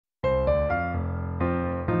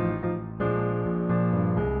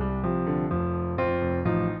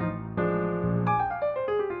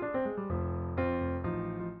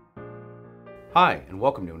Hi, and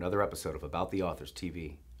welcome to another episode of About the Authors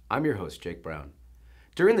TV. I'm your host, Jake Brown.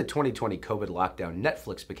 During the 2020 COVID lockdown,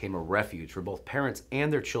 Netflix became a refuge for both parents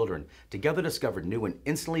and their children to together discover new and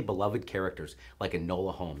instantly beloved characters like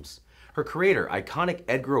Enola Holmes. Her creator, iconic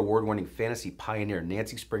Edgar Award-winning fantasy pioneer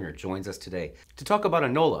Nancy Springer joins us today to talk about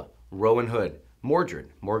Enola, Rowan Hood,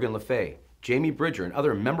 Mordred, Morgan Le Fay, Jamie Bridger, and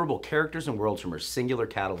other memorable characters and worlds from her singular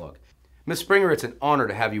catalog. Ms. Springer, it's an honor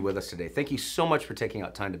to have you with us today. Thank you so much for taking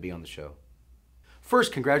out time to be on the show.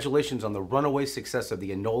 First, congratulations on the runaway success of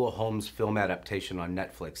the Enola Holmes film adaptation on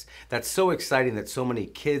Netflix. That's so exciting that so many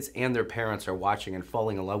kids and their parents are watching and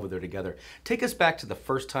falling in love with her together. Take us back to the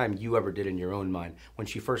first time you ever did in your own mind when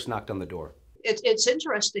she first knocked on the door. It's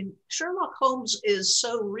interesting. Sherlock Holmes is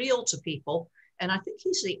so real to people, and I think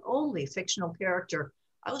he's the only fictional character.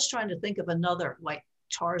 I was trying to think of another, like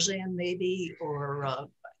Tarzan maybe, or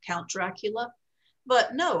Count Dracula.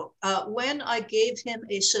 But no, when I gave him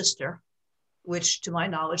a sister, which to my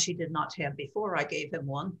knowledge he did not have before I gave him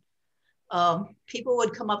one, people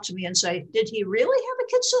would come up to me and say, did he really have a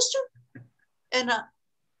kid sister? And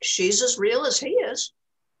she's as real as he is.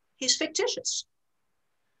 He's fictitious.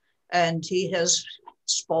 And he has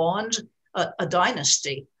spawned a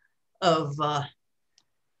dynasty of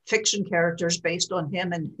fiction characters based on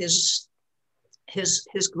him and his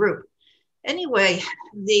group. Anyway,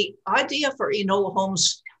 the idea for Enola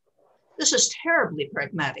Holmes, this is terribly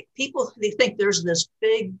pragmatic. People, they think there's this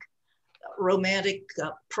big romantic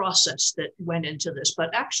process that went into this,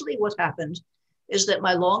 but actually what happened is that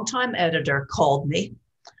my longtime editor called me.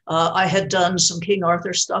 I had done some King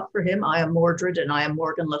Arthur stuff for him. I am Mordred and I am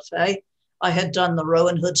Morgan Le Fay. I had done the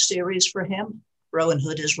Rowan Hood series for him. Rowan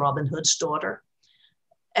Hood is Robin Hood's daughter.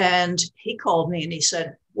 And he called me and he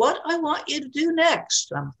said, what I want you to do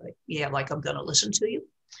next. I'm like, yeah, like I'm going to listen to you.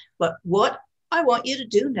 But what I want you to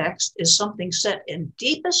do next is something set in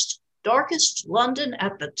deepest, darkest London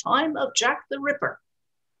at the time of Jack the Ripper.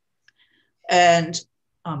 And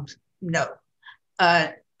no,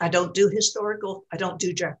 I don't do historical. I don't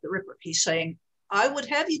do Jack the Ripper. He's saying, I would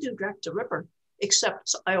have you do Jack the Ripper,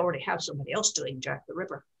 except I already have somebody else doing Jack the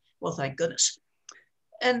Ripper. Well, thank goodness.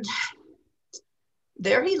 And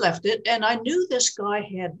there he left it. And I knew this guy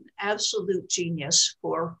had absolute genius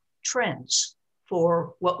for trends,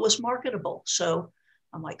 for what was marketable. So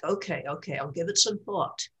I'm like, okay, I'll give it some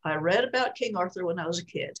thought. I read about King Arthur when I was a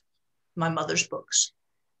kid, my mother's books.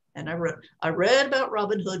 And I read about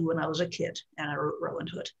Robin Hood when I was a kid, and I wrote Rowan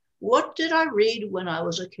Hood. What did I read when I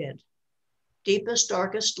was a kid? Deepest,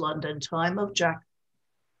 darkest London, time of Jack,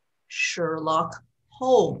 Sherlock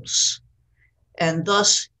Holmes. And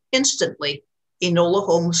thus, instantly, Enola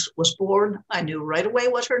Holmes was born. I knew right away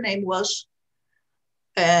what her name was.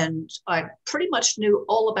 And I pretty much knew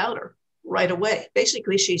all about her right away.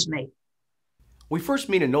 Basically, she's me. We first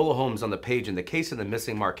meet Enola Holmes on the page in The Case of the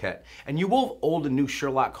Missing Marquette, and you wove old and new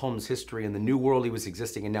Sherlock Holmes history and the new world he was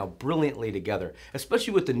existing in now brilliantly together,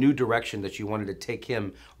 especially with the new direction that you wanted to take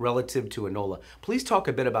him relative to Enola. Please talk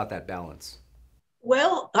a bit about that balance.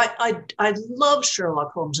 Well, I love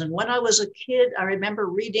Sherlock Holmes. And when I was a kid, I remember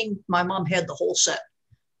reading, my mom had the whole set.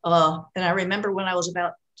 And I remember when I was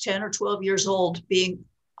about 10 or 12 years old being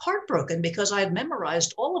heartbroken because I had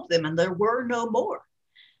memorized all of them and there were no more.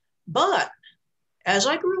 But as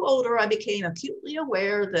I grew older, I became acutely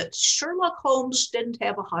aware that Sherlock Holmes didn't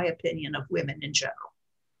have a high opinion of women in general.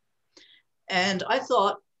 And I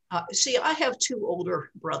thought, see, I have two older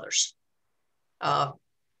brothers, 5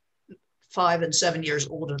 and 7 years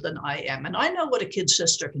older than I am. And I know what a kid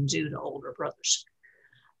sister can do to older brothers.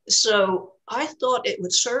 So I thought it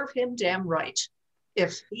would serve him damn right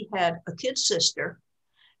if he had a kid sister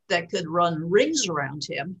that could run rings around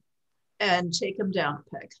him and take him down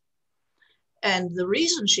a peg. And the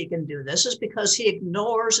reason she can do this is because he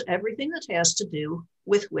ignores everything that has to do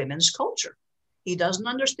with women's culture. He doesn't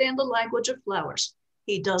understand the language of flowers.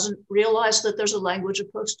 He doesn't realize that there's a language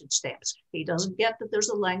of postage stamps. He doesn't get that there's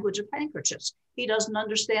a language of handkerchiefs. He doesn't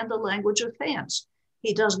understand the language of fans.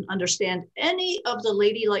 He doesn't understand any of the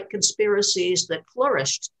ladylike conspiracies that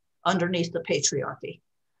flourished underneath the patriarchy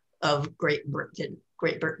of Great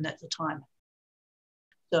Britain at the time.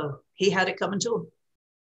 So he had it coming to him.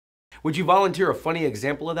 Would you volunteer a funny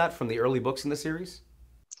example of that from the early books in the series?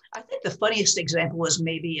 I think the funniest example was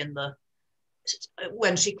maybe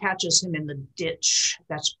when she catches him in the ditch.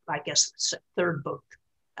 That's, I guess, the third book.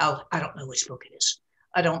 I don't know which book it is.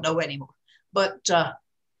 I don't know anymore. But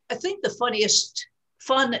I think the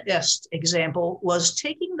funnest example was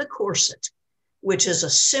taking the corset, which is a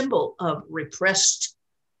symbol of repressed,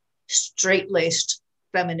 straight-laced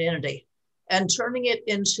femininity, and turning it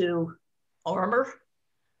into armor,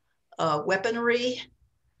 weaponry,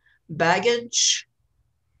 baggage,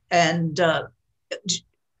 and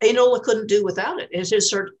Enola couldn't do without it. It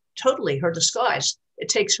is totally her disguise. It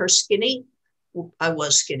takes her skinny, I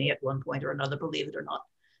was skinny at one point or another, believe it or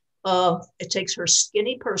not. It takes her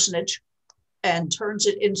skinny personage and turns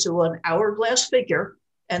it into an hourglass figure.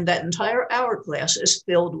 And that entire hourglass is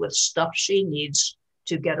filled with stuff she needs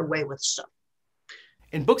to get away with stuff.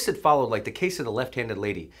 In books that followed, like The Case of the Left-Handed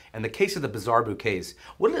Lady and The Case of the Bizarre Bouquets,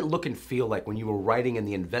 what did it look and feel like when you were writing in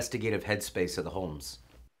the investigative headspace of the Holmes?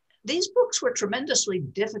 These books were tremendously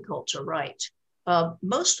difficult to write,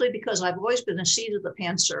 mostly because I've always been a seat of the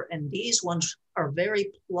pantser, and these ones are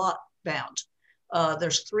very plot bound.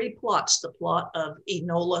 There's three plots: the plot of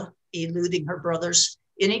Enola eluding her brothers.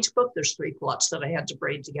 In each book, there's three plots that I had to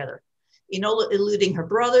braid together. Enola eluding her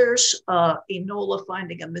brothers, Enola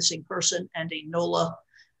finding a missing person, and Enola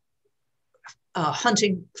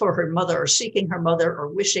hunting for her mother, or seeking her mother, or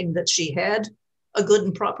wishing that she had a good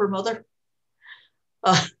and proper mother.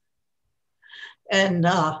 And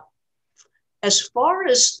as far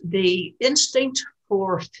as the instinct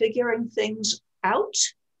for figuring things out,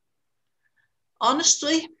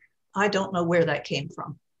 honestly, I don't know where that came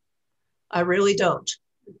from. I really don't.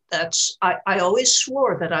 I always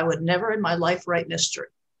swore that I would never in my life write mystery.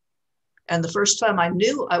 And the first time I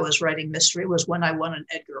knew I was writing mystery was when I won an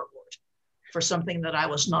Edgar Award for something that I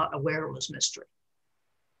was not aware was mystery.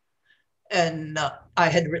 And I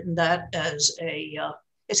had written that as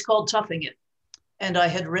it's called Toughing It. And I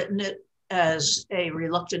had written it as a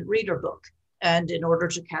reluctant reader book. And in order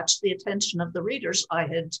to catch the attention of the readers, I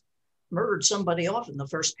had murdered somebody off in the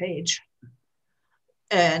first page.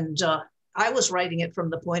 And I was writing it from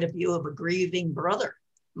the point of view of a grieving brother.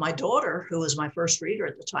 My daughter, who was my first reader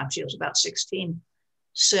at the time, she was about 16,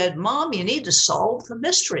 said, "Mom, you need to solve the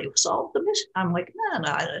mystery. Solve the mystery." I'm like, no,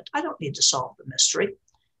 I don't need to solve the mystery.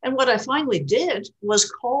 And what I finally did was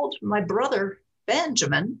called my brother,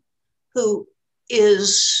 Benjamin, who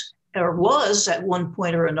is or was at one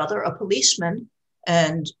point or another a policeman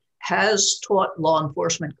and has taught law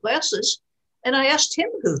enforcement classes. And I asked him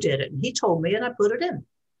who did it, and he told me, and I put it in.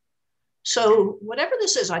 So whatever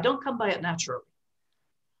this is, I don't come by it naturally.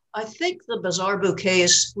 I think the Bizarre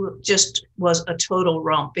Bouquets just was a total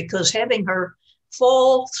romp, because having her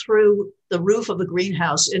fall through the roof of a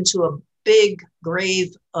greenhouse into a big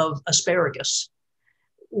grave of asparagus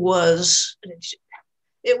was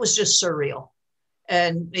just surreal.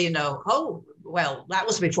 And, oh, well, that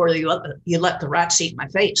was before you let the rats eat my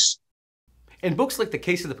face. In books like The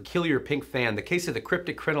Case of the Peculiar Pink Fan, The Case of the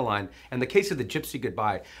Cryptic Crinoline, and The Case of the Gypsy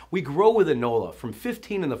Goodbye, we grow with Enola from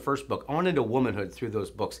 15 in the first book on into womanhood through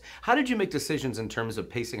those books. How did you make decisions in terms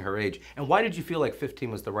of pacing her age, and why did you feel like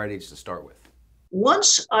 15 was the right age to start with?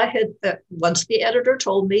 Once the editor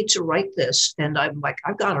told me to write this, and I'm like,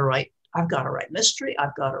 I've got to write mystery,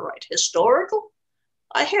 I've got to write historical,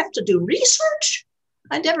 I have to do research.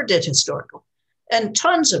 I never did historical. And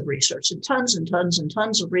tons of research, and tons and tons and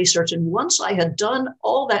tons of research. And once I had done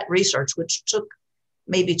all that research, which took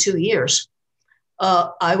maybe 2 years,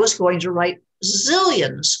 I was going to write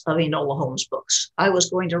zillions of Enola Holmes books. I was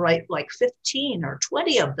going to write like 15 or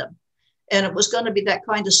 20 of them. And it was going to be that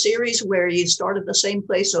kind of series where you start at the same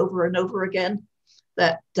place over and over again,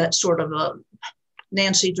 that sort of a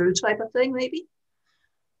Nancy Drew type of thing, maybe.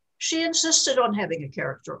 She insisted on having a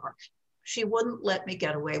character arc. She wouldn't let me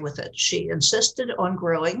get away with it. She insisted on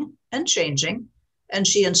growing and changing, and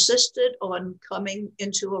she insisted on coming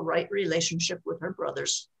into a right relationship with her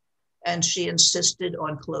brothers, and she insisted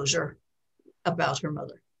on closure about her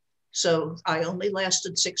mother. So I only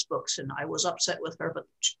lasted 6 books, and I was upset with her, but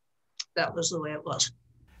that was the way it was.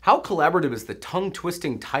 How collaborative is the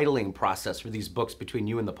tongue-twisting titling process for these books between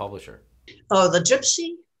you and the publisher? Oh, the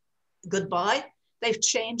Gypsy Goodbye, they've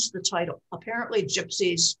changed the title. Apparently,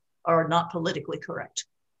 gypsies are not politically correct.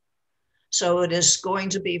 So it is going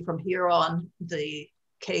to be from here on the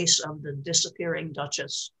Case of the Disappearing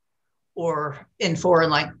Duchess, or in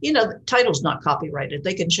foreign language, the title's not copyrighted.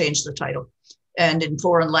 They can change the title. And in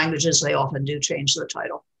foreign languages, they often do change the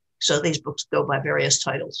title. So these books go by various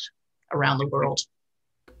titles around the world.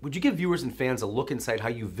 Would you give viewers and fans a look inside how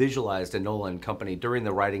you visualized Enola and company during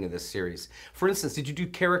the writing of this series? For instance, did you do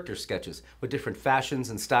character sketches with different fashions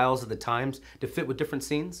and styles of the times to fit with different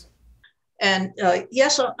scenes? And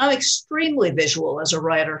yes, I'm extremely visual as a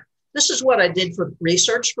writer. This is what I did for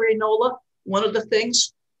research for Enola. One of the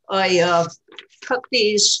things I cut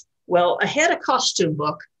these, I had a costume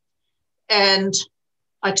book, and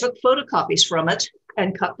I took photocopies from it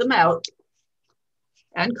and cut them out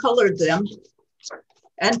and colored them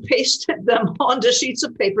and pasted them onto sheets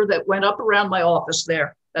of paper that went up around my office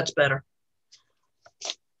there. That's better.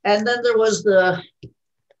 And then there was the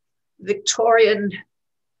Victorian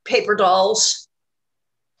paper dolls,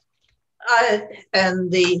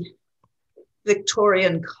 and the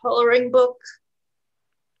Victorian coloring book.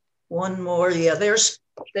 One more, yeah, there's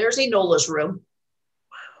Enola's room.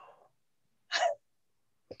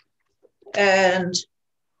 And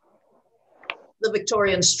the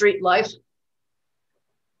Victorian street life.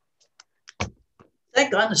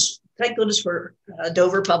 Thank goodness for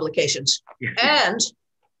Dover Publications. And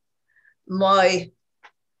my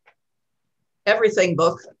everything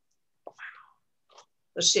book.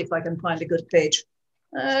 Let's see if I can find a good page.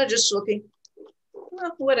 Just looking.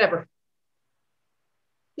 Whatever.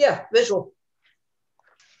 Yeah, visual.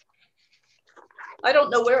 I don't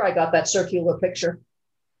know where I got that circular picture,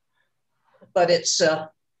 but it's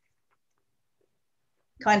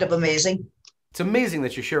kind of amazing. It's amazing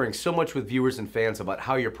that you're sharing so much with viewers and fans about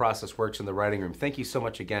how your process works in the writing room. Thank you so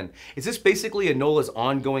much again. Is this basically Enola's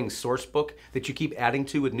ongoing source book that you keep adding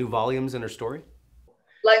to with new volumes in her story?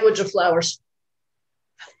 Language of Flowers.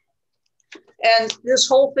 And this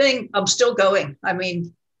whole thing, I'm still going. I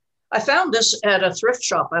mean, I found this at a thrift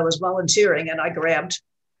shop I was volunteering and I grabbed,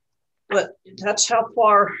 but that's how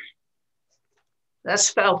far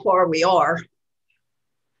we are,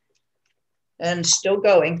 and still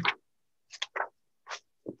going.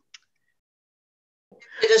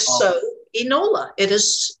 It is so Enola. It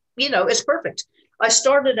is, it's perfect. I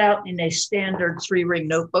started out in a standard 3-ring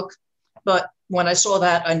notebook, but when I saw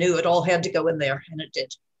that, I knew it all had to go in there, and it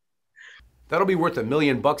did. That'll be worth $1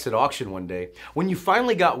 million at auction one day. When you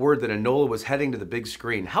finally got word that Enola was heading to the big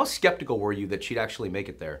screen, how skeptical were you that she'd actually make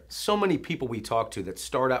it there? So many people we talk to that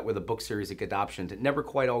start out with a book series that get optioned, it never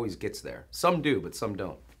quite always gets there. Some do, but some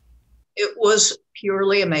don't. It was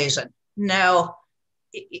purely amazing. Now,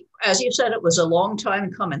 as you said, it was a long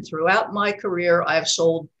time coming. Throughout my career, I've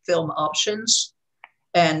sold film options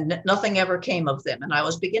and nothing ever came of them. And I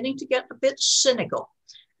was beginning to get a bit cynical.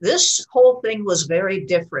 This whole thing was very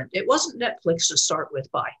different. It wasn't Netflix to start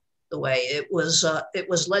with, by the way. It was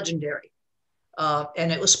Legendary.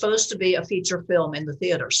 And it was supposed to be a feature film in the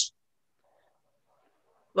theaters.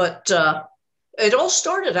 But it all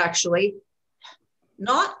started actually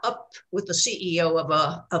not up with the CEO of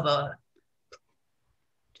a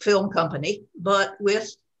film company, but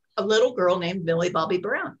with a little girl named Millie Bobby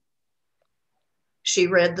Brown. She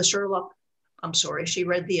read the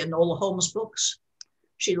Enola Holmes books.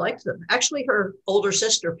 She liked them. Actually, her older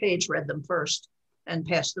sister, Paige, read them first and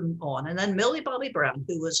passed them on. And then Millie Bobby Brown,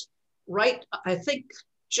 who was right, I think,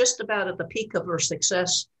 just about at the peak of her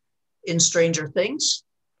success in Stranger Things,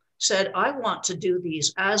 said, I want to do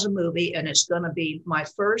these as a movie, and it's going to be my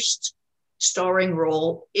first starring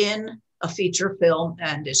role in a feature film,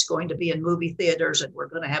 and it's going to be in movie theaters, and we're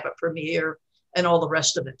going to have a premiere and all the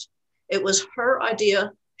rest of it. It was her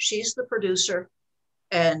idea. She's the producer,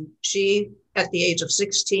 and she, at the age of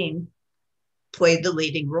 16, played the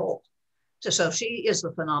leading role. So she is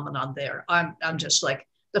the phenomenon there. I'm just like,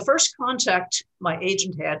 the first contact my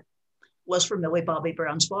agent had was from Millie Bobby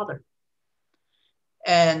Brown's father.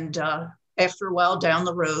 And after a while down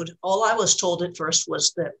the road, all I was told at first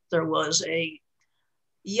was that there was a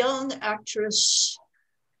young actress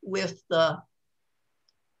with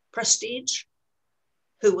prestige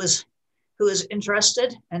who was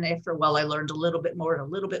interested. And after a while, I learned a little bit more and a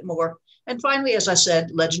little bit more. And finally, as I said,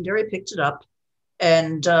 Legendary picked it up.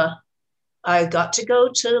 And I got to go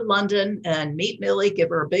to London and meet Millie, give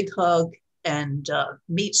her a big hug, and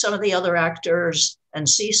meet some of the other actors and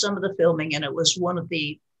see some of the filming. And it was one of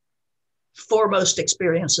the foremost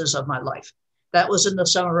experiences of my life. That was in the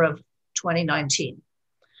summer of 2019.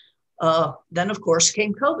 Then, of course,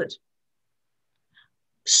 came COVID.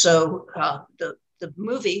 So the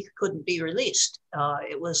movie couldn't be released.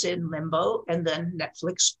 It was in limbo, and then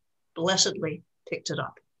Netflix blessedly picked it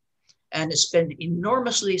up. And it's been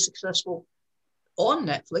enormously successful on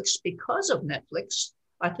Netflix because of Netflix,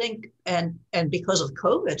 I think, and because of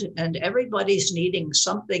COVID, and everybody's needing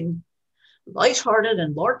something lighthearted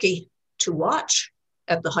and larky to watch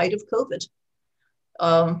at the height of COVID.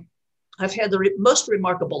 I've had the most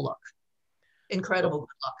remarkable luck, incredible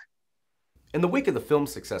good luck. In the wake of the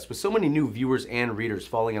film's success, with so many new viewers and readers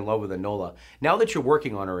falling in love with Enola, now that you're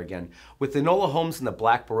working on her again, with Enola Holmes and the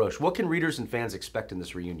Black Baroche, what can readers and fans expect in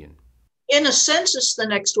this reunion? In a sense, it's the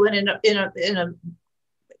next one. In a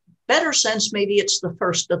better sense, maybe it's the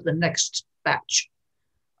first of the next batch.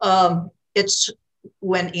 It's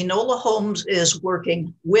when Enola Holmes is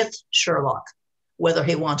working with Sherlock, whether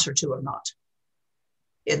he wants her to or not,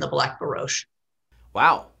 in the Black Baroche.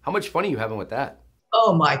 Wow, how much fun are you having with that?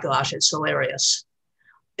 Oh my gosh, it's hilarious.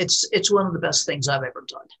 It's one of the best things I've ever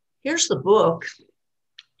done. Here's the book.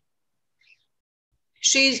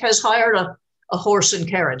 she has hired a horse and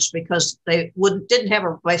carriage because they didn't have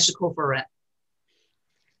a bicycle for rent.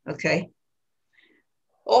 Okay.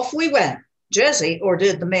 Off we went. Jessie, or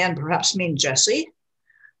did the man perhaps mean Jessie?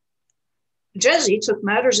 Jessie took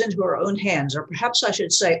matters into her own hands, or perhaps I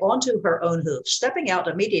should say onto her own hooves, stepping out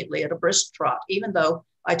immediately at a brisk trot, even though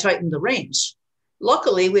I tightened the reins.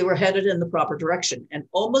 Luckily, we were headed in the proper direction, and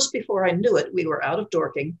almost before I knew it, we were out of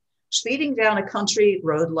Dorking, speeding down a country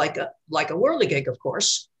road like a whirligig, of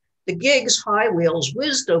course. The gig's high wheels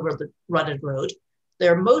whizzed over the rutted road,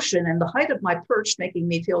 their motion and the height of my perch making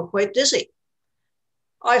me feel quite dizzy.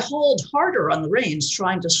 I hauled harder on the reins,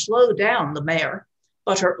 trying to slow down the mare,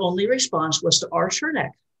 but her only response was to arch her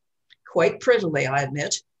neck, quite prettily, I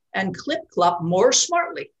admit, and clip-clop more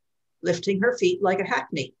smartly, lifting her feet like a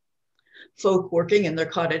hackney. Folk working in their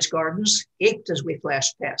cottage gardens gaped as we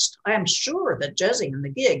flashed past. I am sure that Jessie and the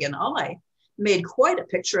gig and I made quite a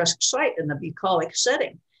picturesque sight in the bucolic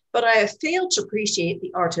setting, but I have failed to appreciate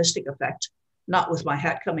the artistic effect, not with my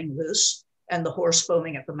hat coming loose and the horse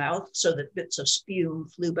foaming at the mouth so that bits of spume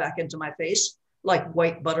flew back into my face like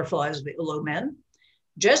white butterflies below men.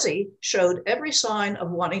 Jessie showed every sign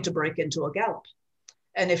of wanting to break into a gallop.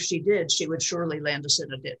 And if she did, she would surely land us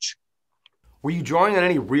in a ditch. Were you drawing on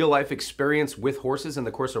any real-life experience with horses in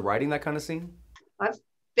the course of writing that kind of scene? I've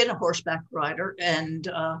been a horseback rider, and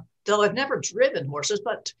though I've never driven horses,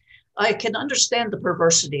 but I can understand the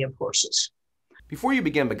perversity of horses. Before you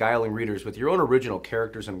began beguiling readers with your own original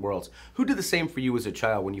characters and worlds, who did the same for you as a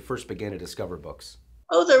child when you first began to discover books?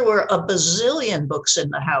 Oh, there were a bazillion books in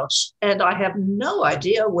the house, and I have no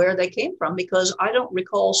idea where they came from because I don't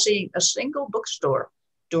recall seeing a single bookstore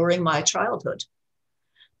during my childhood.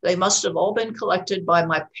 They must have all been collected by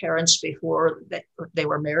my parents before they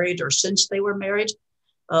were married or since they were married.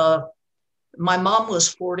 My mom was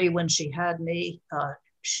 40 when she had me.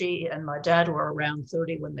 She and my dad were around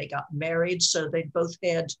 30 when they got married. So they both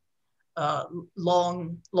had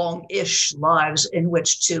long-ish lives in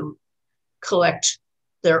which to collect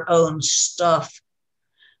their own stuff.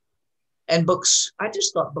 And books, I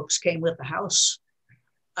just thought books came with the house.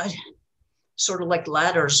 Sort of like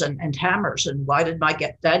ladders and hammers. And why did my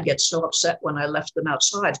dad get so upset when I left them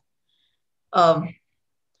outside?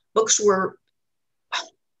 Books were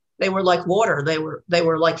like water. They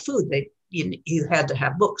were like food. You had to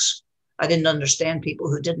have books. I didn't understand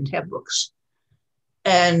people who didn't have books.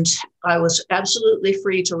 And I was absolutely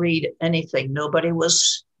free to read anything. Nobody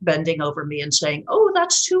was bending over me and saying, oh,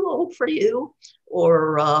 that's too old for you.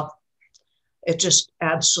 Or it just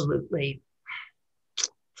absolutely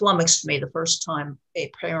flummoxed me the first time a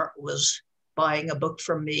parent was buying a book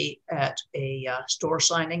from me at a store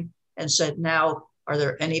signing and said, now, are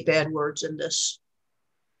there any bad words in this?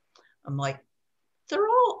 I'm like, they're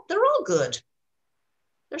all good.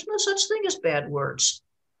 There's no such thing as bad words.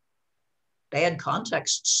 Bad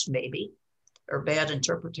contexts, maybe, or bad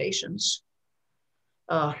interpretations.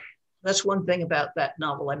 That's one thing about that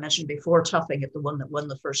novel I mentioned before, Toughing, the one that won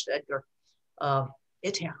the first Edgar.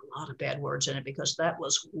 It had a lot of bad words in it because that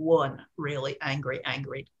was one really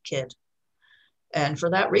angry kid. And for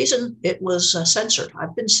that reason, it was censored.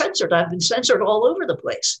 I've been censored all over the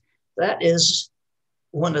place. That is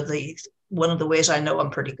one of the ways I know I'm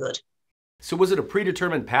pretty good. So was it a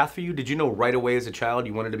predetermined path for you? Did you know right away as a child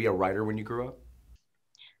you wanted to be a writer when you grew up?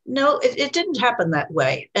 No, it didn't happen that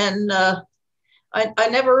way. And I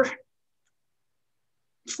never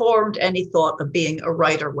formed any thought of being a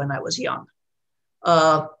writer when I was young.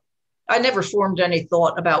 I never formed any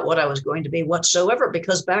thought about what I was going to be whatsoever,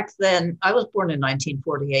 because back then, I was born in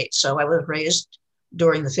 1948, so I was raised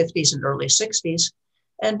during the 50s and early 60s.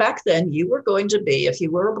 And back then, you were going to be, if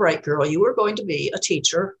you were a bright girl, you were going to be a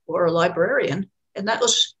teacher or a librarian. And that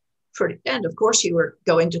was pretty, and of course, you were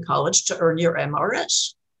going to college to earn your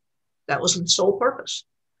MRS. That was the sole purpose.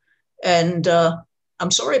 And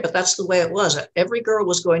I'm sorry, but that's the way it was. Every girl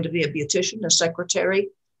was going to be a beautician, a secretary,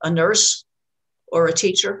 a nurse, or a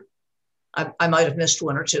teacher. I might have missed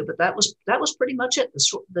one or two, but that was pretty much it.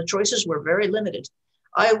 The choices were very limited.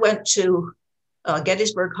 I went to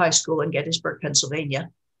Gettysburg High School in Gettysburg, Pennsylvania.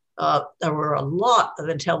 There were a lot of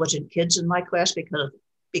intelligent kids in my class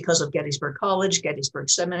because of Gettysburg College, Gettysburg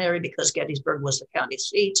Seminary, because Gettysburg was the county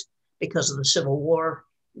seat, because of the Civil War,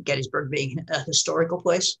 Gettysburg being a historical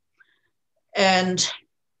place. And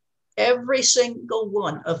every single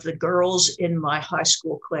one of the girls in my high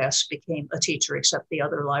school class became a teacher except the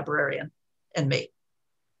other librarian and me.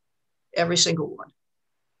 Every single one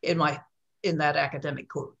in that academic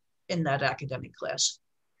class.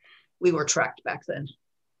 We were tracked back then.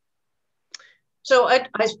 So I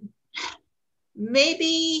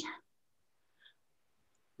maybe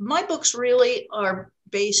my books really are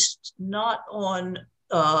based not on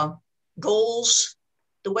goals.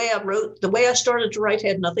 The way I started to write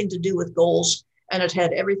had nothing to do with goals, and it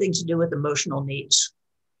had everything to do with emotional needs.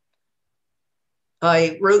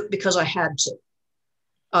 I wrote because I had to.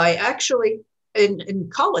 I actually, in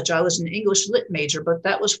college, I was an English lit major, but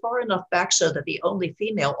that was far enough back so that the only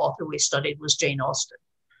female author we studied was Jane Austen.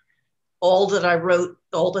 All that I wrote,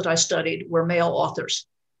 all that I studied were male authors.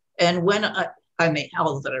 And when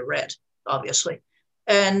all that I read, obviously.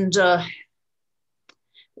 And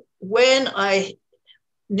when I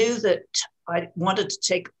knew that I wanted to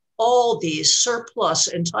take all these surplus,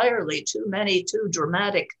 entirely too many, too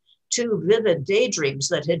dramatic, too vivid daydreams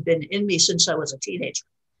that had been in me since I was a teenager,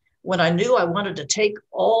 when I knew I wanted to take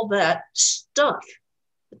all that stuff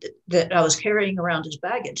that I was carrying around as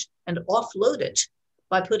baggage and offload it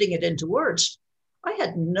by putting it into words, I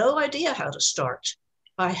had no idea how to start.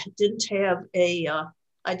 I didn't have a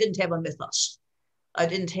mythos. I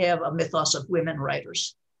didn't have a mythos of women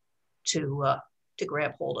writers to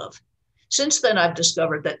grab hold of. Since then, I've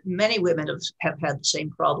discovered that many women have had the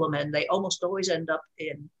same problem, and they almost always end up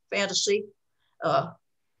in fantasy,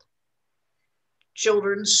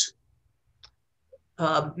 children's,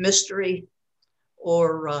 mystery,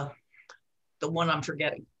 or the one I'm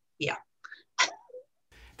forgetting. Yeah.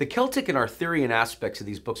 The Celtic and Arthurian aspects of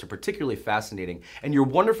these books are particularly fascinating, and your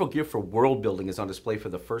wonderful gift for world building is on display for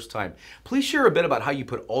the first time. Please share a bit about how you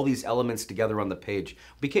put all these elements together on the page,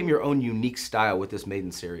 became your own unique style with this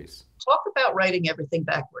maiden series. Talk about writing everything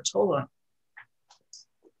backwards. Hold on.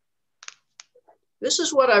 This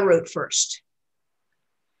is what I wrote first.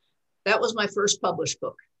 That was my first published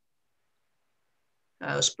book.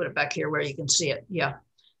 Let's put it back here where you can see it. Yeah.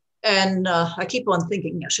 And I keep on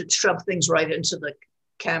thinking I should shove things right into the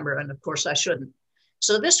camera, and of course I shouldn't.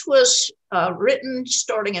 So this was written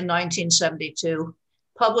starting in 1972,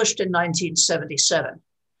 published in 1977.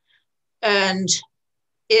 And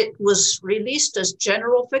it was released as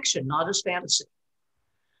general fiction, not as fantasy.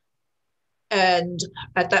 And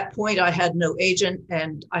at that point, I had no agent,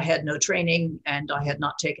 and I had no training, and I had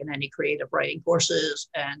not taken any creative writing courses,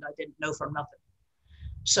 and I didn't know from nothing.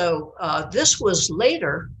 So this was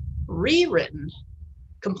later rewritten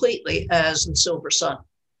completely as The Silver Sun.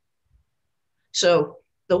 So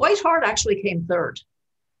The White Hart actually came third.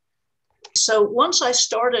 So once I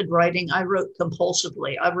started writing, I wrote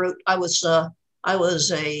compulsively. I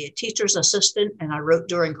was a teacher's assistant, and I wrote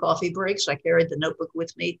during coffee breaks. I carried the notebook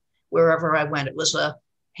with me wherever I went. It was a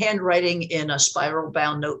handwriting in a spiral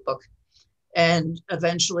bound notebook, and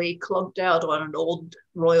eventually clunked out on an old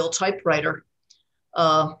Royal typewriter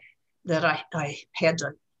that I had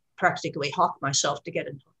to practically hawk myself to get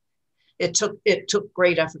into. It took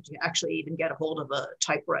great effort to actually even get a hold of a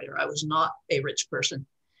typewriter. I was not a rich person.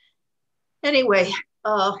 Anyway,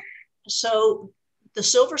 so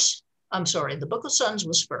the Book of Suns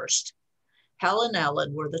was first. Hal and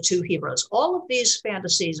Alan were the two heroes. All of these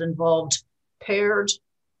fantasies involved paired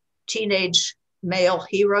teenage male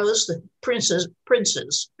heroes, the princes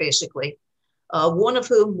basically, one of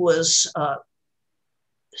whom was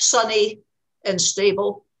sunny and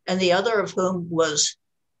stable, and the other of whom was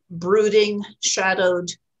brooding, shadowed,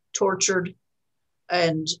 tortured,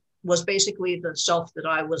 and was basically the self that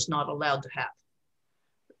I was not allowed to have,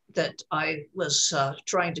 that I was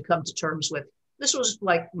trying to come to terms with. This was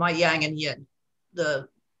like my yang and yin,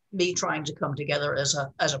 me trying to come together as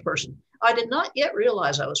a person. I did not yet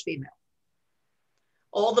realize I was female.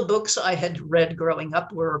 All the books I had read growing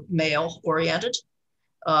up were male-oriented.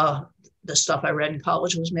 The stuff I read in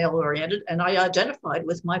college was male-oriented, and I identified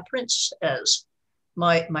with my prince as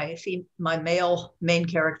my male main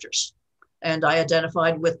characters. And I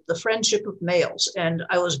identified with the friendship of males. And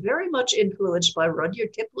I was very much influenced by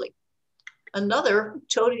Rudyard Kipling, another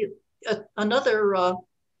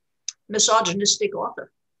misogynistic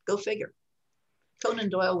author. Go figure. Conan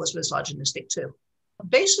Doyle was misogynistic too.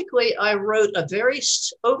 Basically, I wrote a very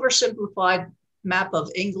oversimplified map of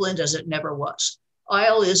England as it never was.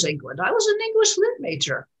 Isle is England. I was an English lit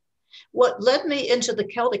major. What led me into the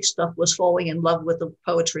Celtic stuff was falling in love with the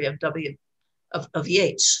poetry of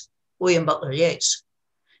Yeats, William Butler Yeats,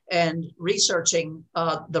 and researching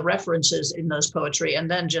the references in those poetry, and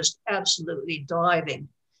then just absolutely diving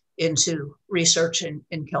into research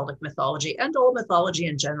in Celtic mythology and all mythology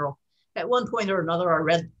in general. At one point or another, I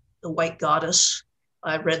read The White Goddess.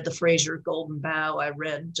 I read the Fraser Golden Bough. I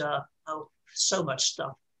read so much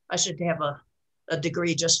stuff. I should have a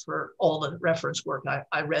degree just for all the reference work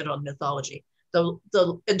I read on mythology.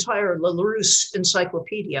 The entire Larousse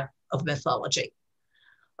Encyclopedia of Mythology.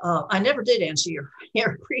 I never did answer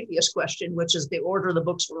your previous question, which is the order the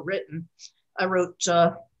books were written. I wrote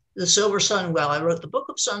The Silver Sun, well, I wrote the Book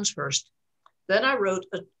of Suns first. Then I wrote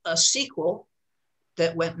a sequel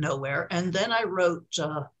that went nowhere. And then I wrote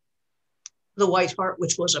The White Heart,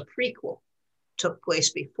 which was a prequel, took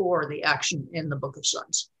place before the action in the Book of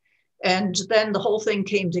Suns. And then the whole thing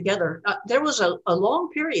came together. There was a long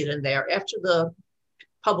period in there after the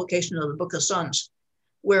publication of the Book of Suns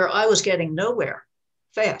where I was getting nowhere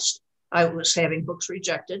fast. I was having books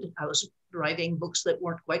rejected. I was writing books that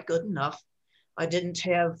weren't quite good enough. I didn't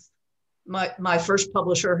have, my first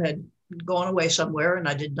publisher had gone away somewhere, and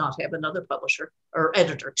I did not have another publisher, or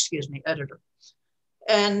editor.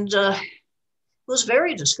 And it was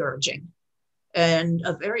very discouraging and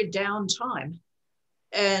a very down time.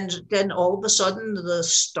 And then all of a sudden the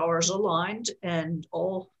stars aligned, and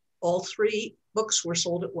all three books were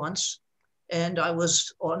sold at once, and I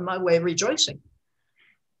was on my way rejoicing.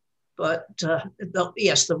 But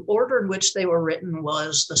yes, the order in which they were written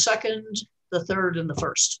was the second, the third, and the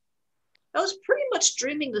first. I was pretty much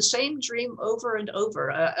dreaming the same dream over and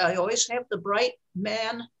over. I always have the bright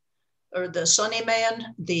man, or the sunny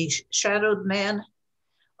man, the shadowed man,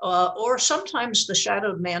 or sometimes the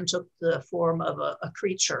shadowed man took the form of a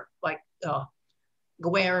creature like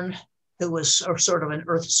Gwern, who was sort of an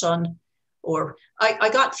earth sun. Or I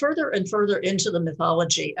got further and further into the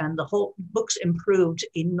mythology, and the whole books improved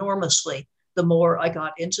enormously the more I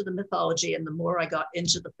got into the mythology and the more I got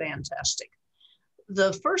into the fantastic.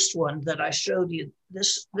 The first one that I showed you,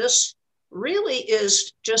 this really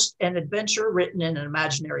is just an adventure written in an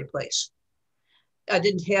imaginary place. I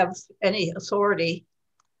didn't have any authority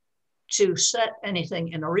to set anything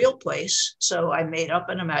in a real place, so I made up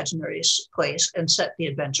an imaginary place and set the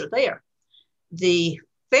adventure there. The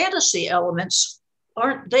fantasy elements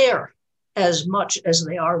aren't there as much as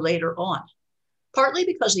they are later on, partly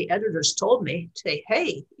because the editors told me,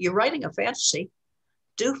 hey, you're writing a fantasy,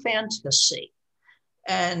 do fantasy.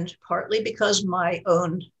 And partly because my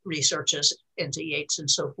own researches into Yeats and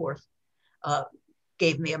so forth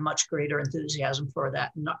gave me a much greater enthusiasm for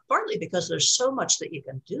that. And partly because there's so much that you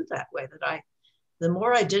can do that way that the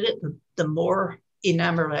more I did it, the more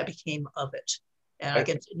enamored I became of it. And I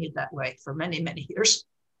continued that way for many, many years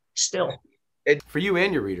still. For you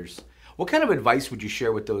and your readers, what kind of advice would you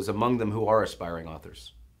share with those among them who are aspiring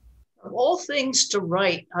authors? Of all things to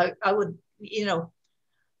write, I would,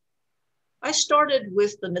 I started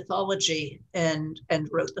with the mythology and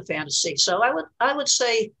wrote the fantasy. So I would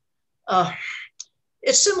say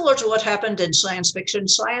it's similar to what happened in science fiction.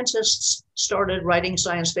 Scientists started writing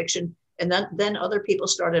science fiction, and then other people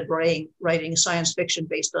started writing science fiction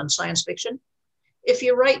based on science fiction. If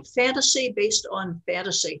you write fantasy based on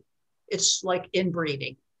fantasy, it's like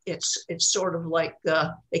inbreeding. It's sort of like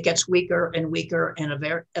it gets weaker and weaker, and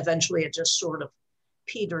eventually it just sort of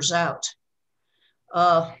peters out.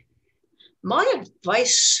 My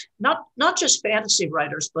advice, not just fantasy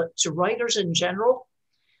writers, but to writers in general,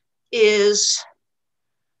 is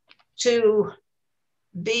to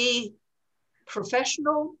be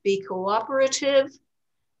professional, be cooperative,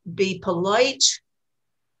 be polite,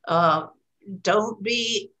 don't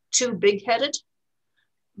be too big-headed,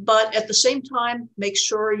 but at the same time, make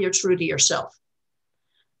sure you're true to yourself.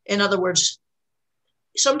 In other words,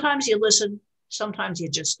 sometimes you listen, sometimes you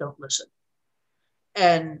just don't listen.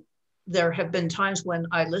 And there have been times when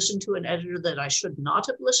I listened to an editor that I should not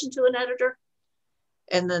have listened to an editor.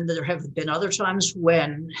 And then there have been other times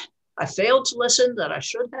when I failed to listen that I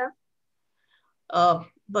should have.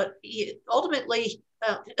 But ultimately,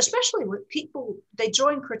 especially with people, they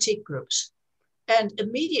join critique groups, and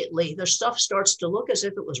immediately their stuff starts to look as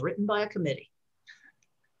if it was written by a committee.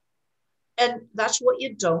 And that's what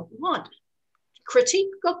you don't want. Critique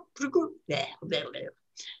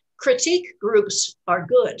groups are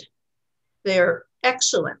good. They're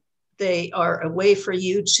excellent. They are a way for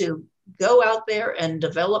you to go out there and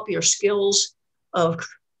develop your skills of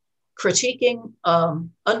critiquing,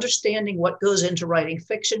 understanding what goes into writing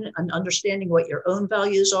fiction, and understanding what your own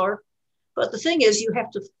values are. But the thing is, you have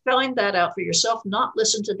to find that out for yourself, not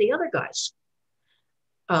listen to the other guys.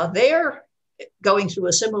 They're going through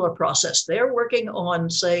a similar process. They're working on,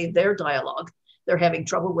 say, their dialogue. They're having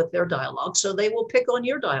trouble with their dialogue, so they will pick on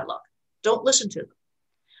your dialogue. Don't listen to them.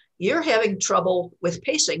 You're having trouble with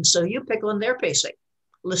pacing, so you pick on their pacing.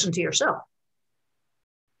 Listen to yourself.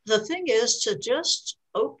 The thing is to just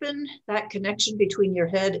open that connection between your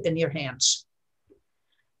head and your hands.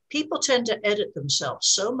 People tend to edit themselves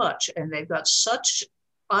so much, and they've got such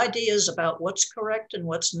ideas about what's correct and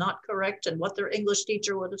what's not correct, and what their English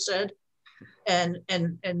teacher would have said, and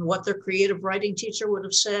what their creative writing teacher would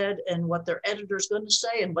have said, and what their editor's going to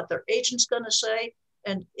say, and what their agent's going to say,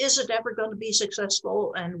 and is it ever going to be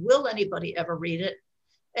successful, and will anybody ever read it?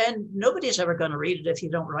 And nobody's ever going to read it if you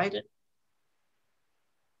don't write it.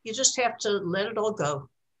 You just have to let it all go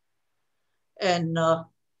and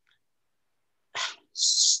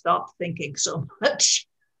stop thinking so much.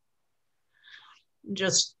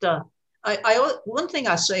 Just, one thing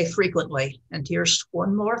I say frequently, and here's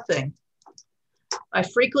one more thing. I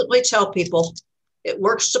frequently tell people it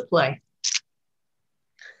works to play.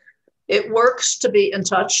 It works to be in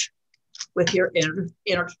touch with your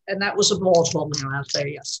inner, and that was a ball told me around there,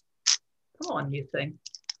 yes. Come on, you thing.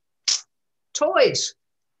 Toys,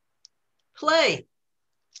 play,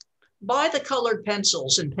 buy the colored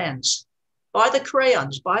pencils and pens, buy the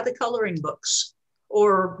crayons, buy the coloring books,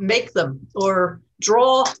 or make them, or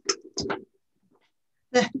draw,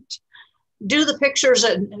 do the pictures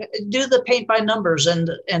and do the paint by numbers and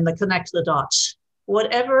the connect the dots.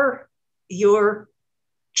 Whatever your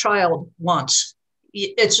child wants,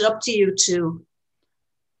 it's up to you to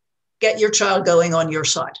get your child going on your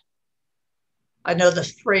side. I know the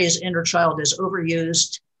phrase inner child is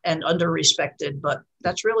overused and under-respected, but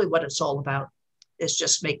that's really what it's all about, is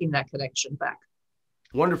just making that connection back.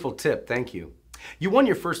 Wonderful tip, thank you. You won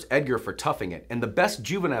your first Edgar for Toughing It and the best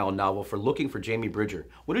juvenile novel for Looking for Jamie Bridger.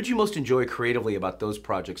 What did you most enjoy creatively about those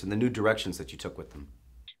projects and the new directions that you took with them?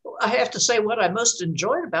 I have to say what I most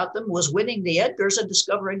enjoyed about them was winning the Edgars and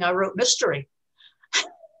discovering I wrote mystery.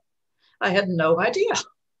 I had no idea.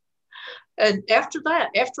 And after that,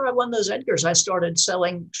 after I won those Edgars, I started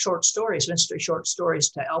selling short stories, mystery short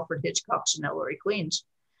stories, to Alfred Hitchcocks and Ellery Queens.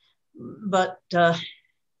 But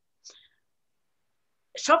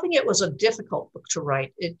Toughing It was a difficult book to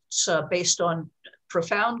write. It's based on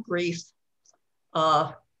profound grief.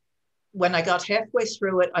 When I got halfway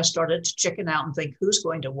through it, I started to chicken out and think, who's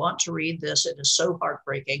going to want to read this? It is so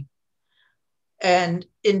heartbreaking. And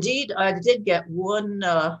indeed, I did get one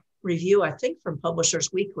review, I think from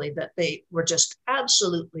Publishers Weekly, that they were just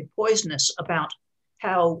absolutely poisonous about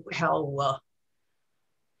how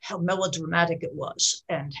melodramatic it was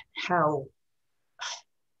and how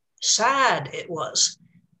sad it was.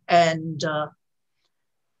 And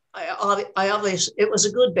I obviously, it was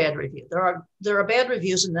a good bad review. There are bad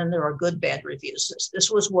reviews and then there are good bad reviews.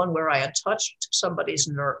 This was one where I had touched somebody's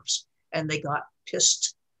nerves and they got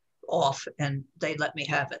pissed off and they let me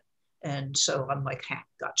have it. And so I'm like,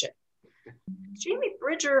 gotcha. Jamie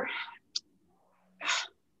Bridger,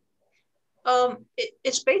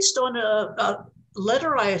 it's based on a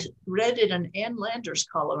letter I read in an Ann Landers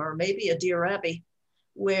column, or maybe a Dear Abby,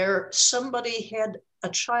 where somebody had a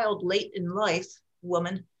child late in life,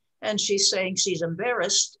 woman, and she's saying she's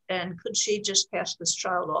embarrassed and could she just pass this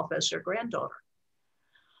child off as her granddaughter?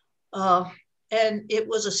 And it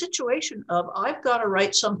was a situation of, I've got to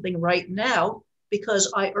write something right now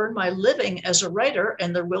because I earn my living as a writer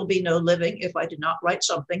and there will be no living if I do not write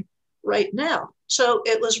something right now. So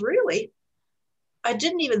it was really, I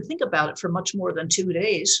didn't even think about it for much more than 2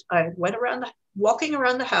 days. I went around, walking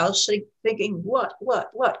around the house thinking, what,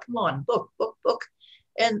 come on, book.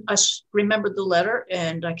 And I remembered the letter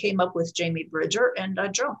and I came up with Jamie Bridger and I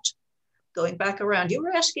jumped. Going back around, you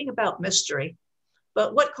were asking about mystery,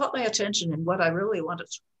 but what caught my attention and what I really wanted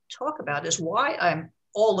to talk about is why I'm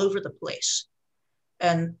all over the place.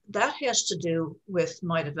 And that has to do with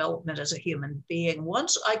my development as a human being.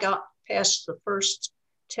 Once I got past the first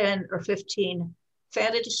 10 or 15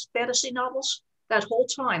 fantasy novels, that whole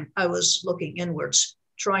time I was looking inwards,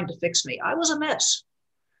 trying to fix me. I was a mess.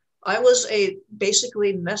 I was a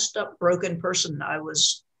basically messed up, broken person.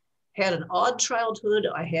 Had an odd childhood.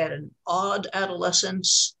 I had an odd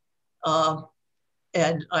adolescence.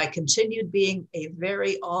 And I continued being a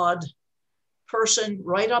very odd person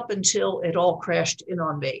right up until it all crashed in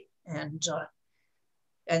on me. And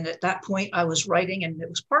at that point I was writing, and it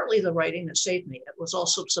was partly the writing that saved me. It was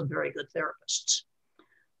also some very good therapists.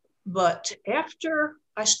 But after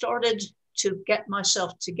I started to get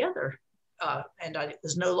myself together, and I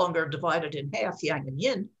was no longer divided in half, yang and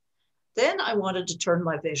yin, then I wanted to turn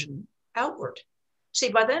my vision outward. See,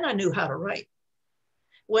 by then I knew how to write.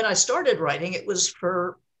 When I started writing, it was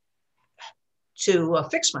to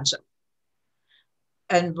fix myself.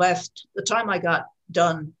 And left the time I got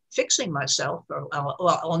done fixing myself, or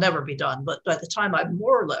I'll never be done, but by the time I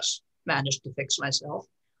more or less managed to fix myself,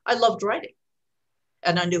 I loved writing.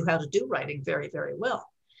 And I knew how to do writing very, very well.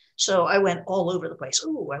 So I went all over the place.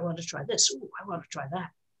 Ooh, I want to try this. Ooh, I want to try that.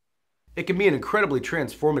 It can be an incredibly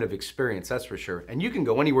transformative experience, that's for sure. And you can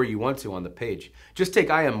go anywhere you want to on the page. Just take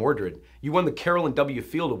I Am Mordred. You won the Carolyn W.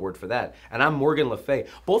 Field Award for that. And I'm Morgan Le Fay.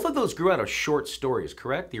 Both of those grew out of short stories,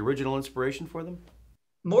 correct? The original inspiration for them?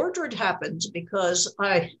 Mordred happened because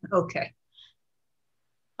I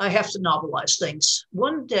have to novelize things.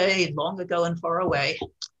 One day, long ago and far away,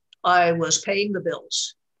 I was paying the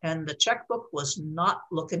bills, and the checkbook was not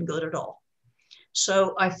looking good at all.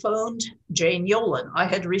 So I phoned Jane Yolen. I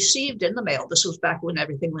had received in the mail, this was back when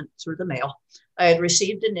everything went through the mail, I had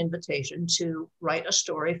received an invitation to write a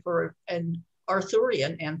story for an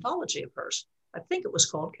Arthurian anthology of hers. I think it was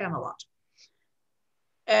called Camelot.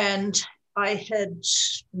 And I had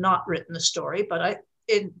not written the story, but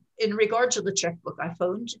in regard to the checkbook, I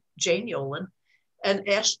phoned Jane Yolen and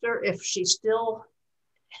asked her if she still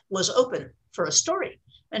was open for a story.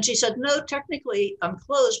 And she said, no, technically I'm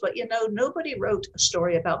closed, but nobody wrote a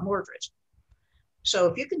story about Mordred. So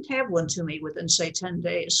if you can have one to me within, say, 10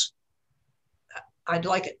 days, I'd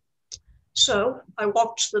like it. So I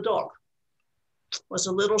walked the dog. It was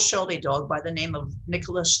a little Sheltie dog by the name of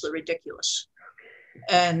Nicholas the Ridiculous.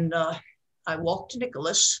 And I walked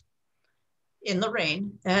Nicholas in the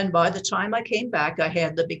rain. And by the time I came back, I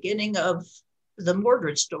had the beginning of the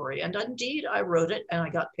Mordred story. And indeed, I wrote it and I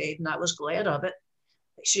got paid, and I was glad of it.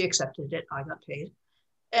 She accepted it. I got paid.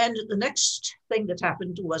 And the next thing that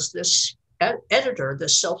happened was this editor,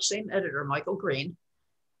 this self-same editor, Michael Green,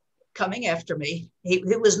 coming after me. He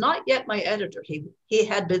was not yet my editor. He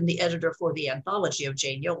had been the editor for the anthology of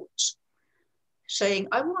Jane Yolen's, saying,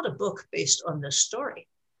 I want a book based on this story.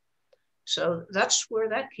 So that's where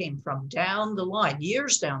that came from, down the line,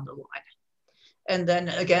 years down the line. And then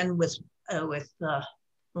again with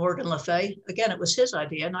Morgan Le Fay, again, it was his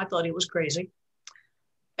idea, and I thought he was crazy.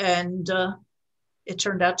 And it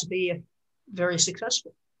turned out to be very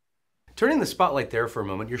successful. Turning the spotlight there for a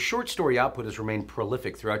moment, your short story output has remained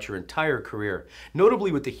prolific throughout your entire career,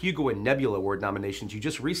 notably with the Hugo and Nebula Award nominations you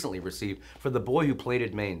just recently received for The Boy Who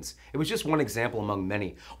Plaited Mains. It was just one example among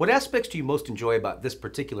many. What aspects do you most enjoy about this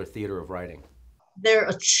particular theater of writing? They're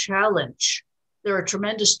a challenge. They're a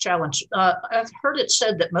tremendous challenge. I've heard it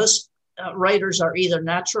said that most writers are either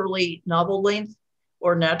naturally novel length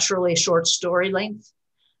or naturally short story length.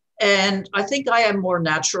 And I think I am more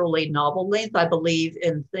naturally novel length. I believe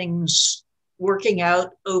in things working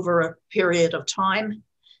out over a period of time.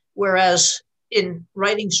 Whereas in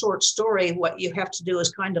writing short story, what you have to do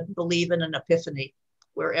is kind of believe in an epiphany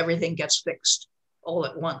where everything gets fixed all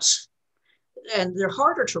at once. And they're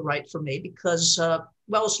harder to write for me because,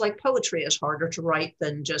 it's like poetry is harder to write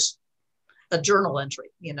than just a journal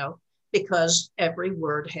entry, because every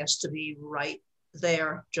word has to be right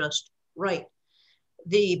there, just right.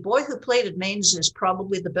 The Boy Who Plaited Mains is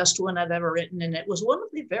probably the best one I've ever written, and it was one of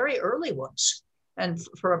the very early ones. And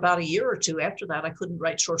for about a year or two after that, I couldn't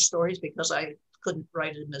write short stories because I couldn't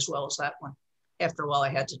write them as well as that one. After a while, I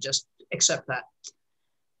had to just accept that.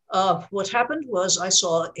 What happened was I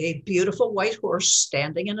saw a beautiful white horse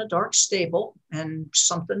standing in a dark stable, and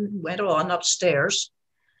something went on upstairs.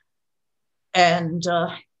 And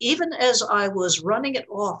even as I was running it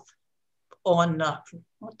off on,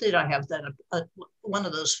 what did I have then? One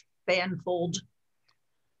of those fan fold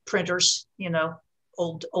printers,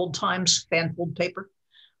 old times fan fold paper.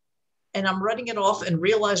 And I'm running it off and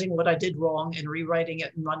realizing what I did wrong and rewriting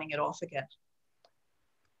it and running it off again.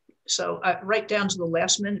 So right down to the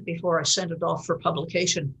last minute before I sent it off for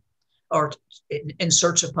publication or in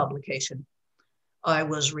search of publication, I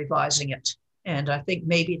was revising it. And I think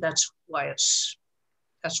maybe that's why it's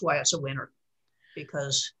a winner,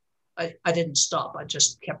 because I didn't stop. I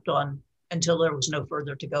just kept on until there was no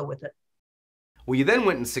further to go with it. Well, you then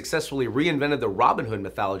went and successfully reinvented the Robin Hood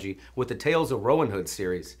mythology with the Tales of Rowan Hood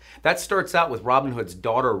series. That starts out with Robin Hood's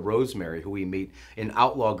daughter, Rosemary, who we meet in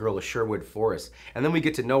Outlaw Girl of Sherwood Forest. And then we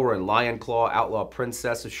get to know her in Lion Claw, Outlaw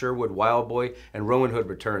Princess of Sherwood, Wild Boy, and Rowan Hood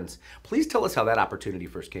Returns. Please tell us how that opportunity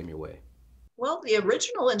first came your way. Well, the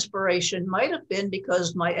original inspiration might have been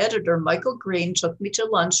because my editor, Michael Green, took me to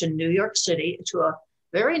lunch in New York City to a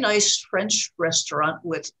very nice French restaurant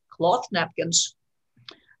with cloth napkins.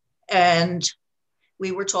 And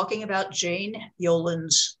we were talking about Jane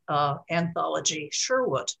Yolen's anthology,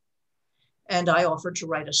 Sherwood. And I offered to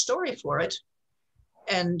write a story for it.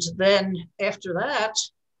 And then after that,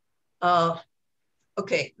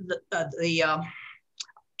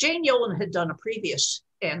 Jane Yolen had done a previous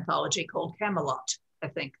anthology called Camelot, I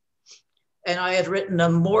think. And I had written a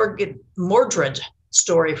Mordred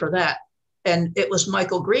story for that. And it was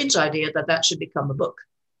Michael Green's idea that should become a book.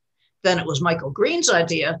 Then it was Michael Green's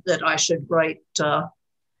idea that I should write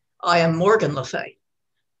I Am Morgan Le Fay.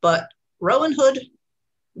 But Rowan Hood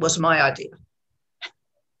was my idea.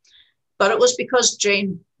 But it was because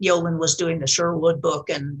Jane Yolen was doing the Sherwood book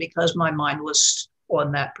and because my mind was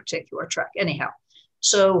on that particular track. Anyhow,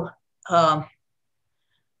 so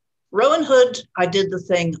Rowan Hood, I did the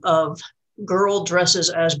thing of girl dresses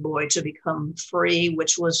as boy to become free,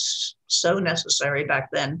 which was so necessary back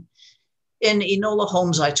then. In Enola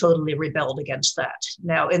Holmes, I totally rebelled against that.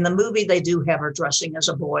 Now, in the movie, they do have her dressing as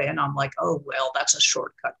a boy, and I'm like, oh, well, that's a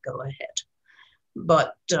shortcut. Go ahead.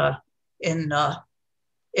 But in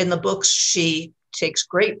the books, she takes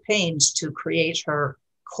great pains to create her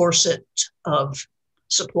corset of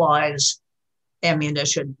supplies,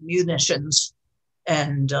 ammunition, munitions,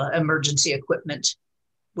 and emergency equipment,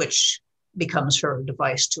 which becomes her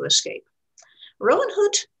device to escape. Rowan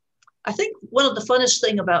Hood, I think one of the funnest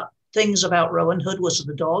things about Rowan Hood was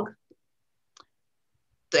the dog,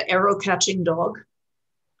 the arrow catching dog.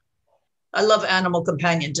 I love animal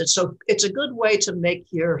companions. It's a good way to make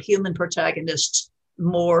your human protagonists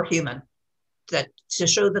more human, that to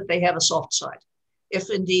show that they have a soft side, if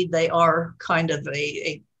indeed they are kind of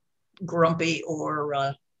a grumpy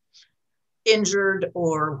or injured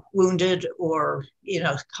or wounded or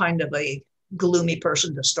kind of a gloomy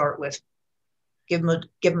person to start with. Give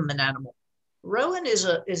them an animal. Rowan is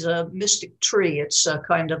a mystic tree. It's a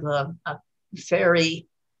kind of a fairy,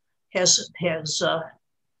 has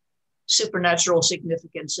supernatural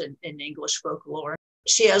significance in English folklore.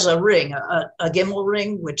 She has a ring, a Gimel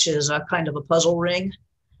ring, which is a kind of a puzzle ring.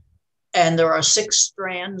 And there are 6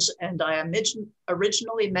 strands, and I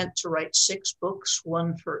originally meant to write 6 books,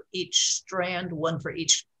 one for each strand, one for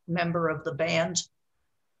each member of the band.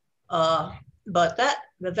 But that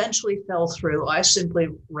eventually fell through. I simply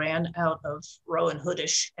ran out of Rowan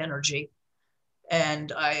Hoodish energy,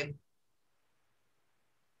 and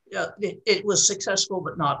it was successful,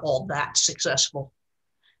 but not all that successful.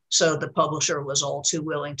 So the publisher was all too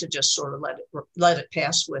willing to just sort of let it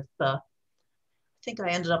pass with, I think I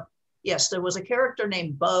ended up, yes, there was a character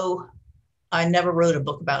named Bo. I never wrote a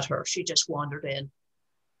book about her. She just wandered in.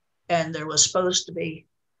 And there was supposed to be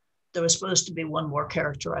one more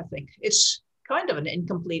character, I think. It's kind of an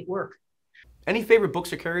incomplete work. Any favorite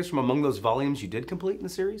books or characters from among those volumes you did complete in the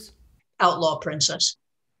series? Outlaw Princess.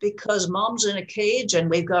 Because mom's in a cage and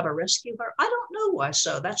we've got to rescue her. I don't know why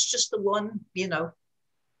so. That's just the one,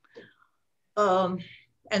 And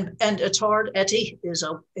Etard Etty is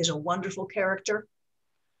a wonderful character.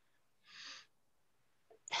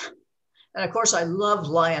 And of course, I love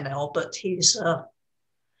Lionel, but he's,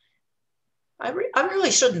 I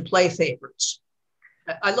really shouldn't play favorites.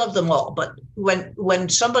 I love them all, but when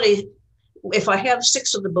somebody, if I have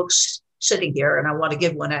 6 of the books sitting here and I want to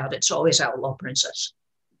give one out, it's always Outlaw Princess.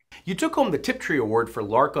 You took home the Tiptree Award for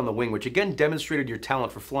Lark on the Wing, which again demonstrated your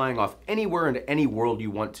talent for flying off anywhere into any world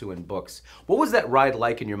you want to in books. What was that ride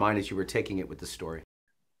like in your mind as you were taking it with the story?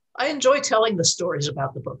 I enjoy telling the stories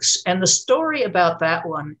about the books. And the story about that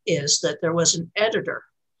one is that there was an editor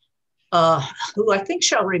who I think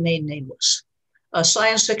shall remain nameless, a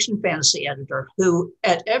science fiction fantasy editor who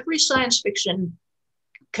at every science fiction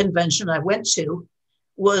convention I went to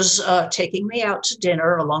was taking me out to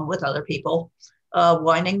dinner along with other people,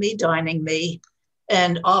 wining me, dining me,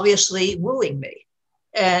 and obviously wooing me.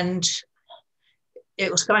 And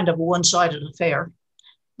it was kind of a one-sided affair.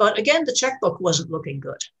 But again, the checkbook wasn't looking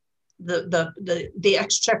good. The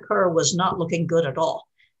exchequer was not looking good at all.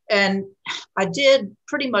 And I did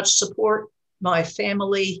pretty much support my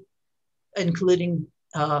family, including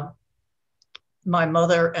my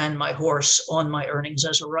mother and my horse, on my earnings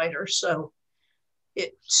as a writer. So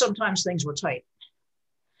sometimes things were tight.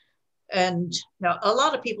 And now a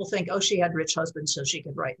lot of people think, oh, she had rich husbands so she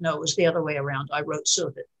could write. No, it was the other way around. I wrote so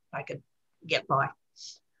that I could get by.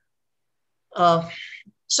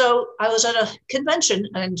 So I was at a convention,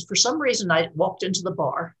 and for some reason I walked into the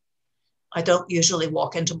bar. I don't usually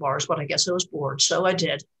walk into bars, but I guess I was bored, so I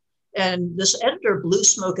did. And this editor blew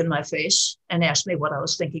smoke in my face and asked me what I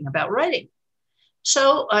was thinking about writing.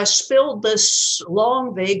 So I spilled this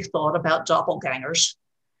long, vague thought about doppelgangers,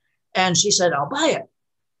 and she said, I'll buy it.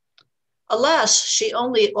 Alas, she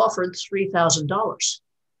only offered $3,000,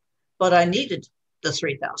 but I needed the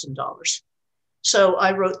 $3,000. So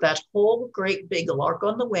I wrote that whole great big Lark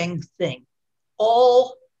on the Wing thing,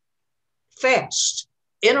 all fast,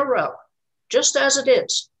 in a row, just as it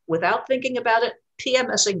is, without thinking about it,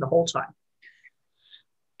 PMSing the whole time.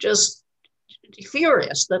 Just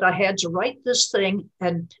furious that I had to write this thing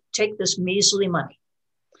and take this measly money.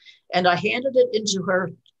 And I handed it into her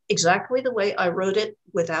exactly the way I wrote it,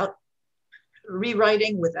 without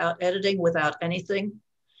rewriting, without editing, without anything.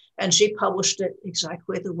 And she published it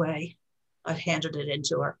exactly the way I handed it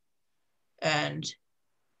into her. And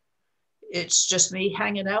it's just me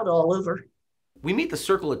hanging out all over. We meet the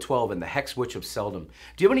Circle of 12 and the Hex Witch of Seldom.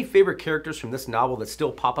 Do you have any favorite characters from this novel that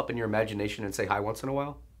still pop up in your imagination and say hi once in a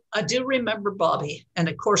while? I do remember Bobby. And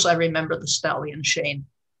of course, I remember the stallion Shane.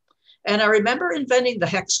 And I remember inventing the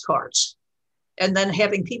hex cards. And then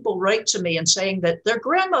having people write to me and saying that their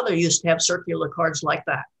grandmother used to have circular cards like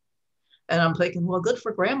that. And I'm thinking, well, good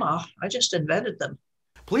for grandma. I just invented them.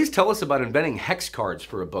 Please tell us about inventing hex cards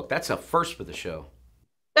for a book. That's a first for the show.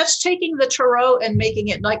 That's taking the tarot and making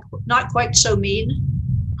it not quite so mean.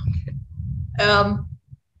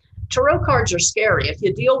 Tarot cards are scary. If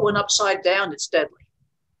you deal one upside down, it's deadly.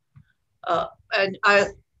 And I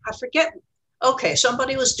forget. Okay,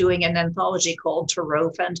 somebody was doing an anthology called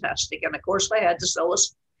Tarot Fantastic, and of course I had to sell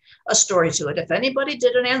a story to it. If anybody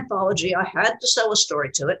did an anthology, I had to sell a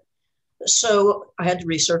story to it. So I had to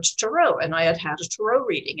research tarot, and I had a tarot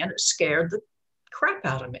reading, and it scared the crap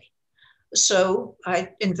out of me. So I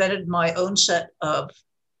invented my own set of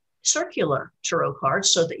circular tarot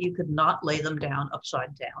cards so that you could not lay them down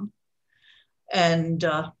upside down. And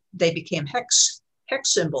they became hex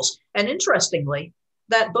symbols. And interestingly,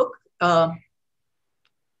 that book,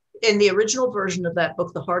 in the original version of that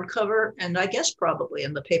book, the hardcover, and I guess probably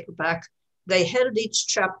in the paperback, they headed each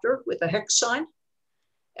chapter with a hex sign.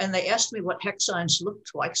 And they asked me what hex signs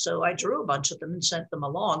looked like. So I drew a bunch of them and sent them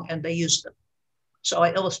along, and they used them. So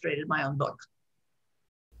I illustrated my own book.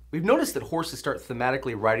 We've noticed that horses start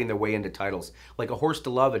thematically writing their way into titles, like A Horse to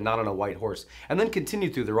Love and Not on a White Horse, and then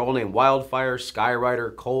continue through their all name Wildfire,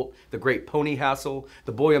 Skyrider, Colt, The Great Pony Hassle,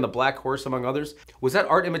 The Boy on the Black Horse, among others. Was that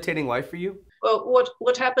art imitating life for you? Well,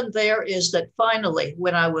 what happened there is that finally,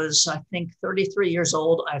 when I was, I think, 33 years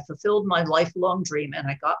old, I fulfilled my lifelong dream and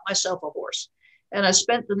I got myself a horse. And I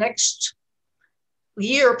spent the next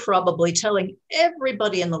year probably telling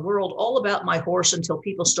everybody in the world all about my horse until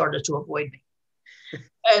people started to avoid me.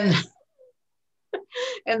 And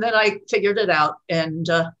then I figured it out. And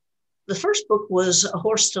the first book was A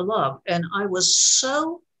Horse to Love. And I was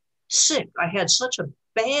so sick. I had such a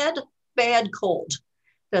bad cold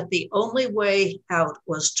that the only way out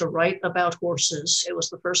was to write about horses. It was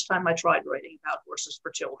the first time I tried writing about horses for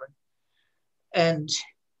children. And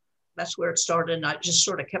that's where it started. And I just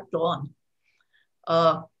sort of kept on.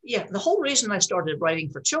 The whole reason I started writing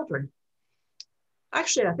for children,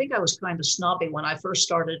 actually, I think I was kind of snobby when I first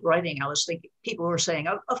started writing. I was thinking, people were saying,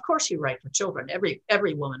 of course you write for children.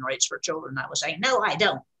 Every woman writes for children. I was saying, no, I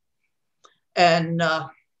don't. And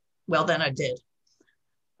well, then I did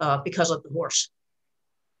because of the horse.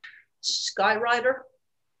 Skyrider.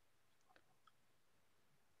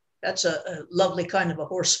 That's a lovely kind of a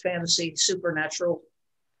horse fantasy, supernatural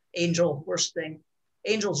angel horse thing.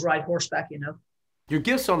 Angels ride horseback, you know. Your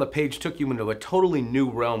gifts on the page took you into a totally new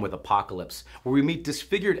realm with Apocalypse, where we meet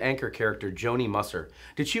disfigured anchor character Joni Musser.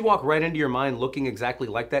 Did she walk right into your mind looking exactly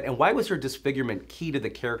like that? And why was her disfigurement key to the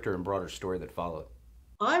character and broader story that followed?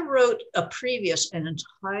 I wrote an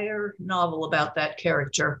entire novel about that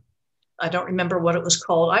character. I don't remember what it was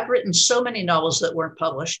called. I've written so many novels that weren't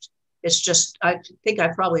published. It's just, I think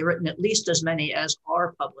I've probably written at least as many as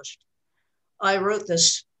are published. I wrote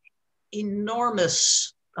this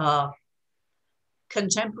enormous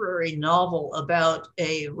contemporary novel about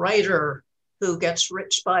a writer who gets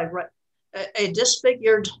rich by a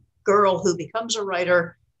disfigured girl who becomes a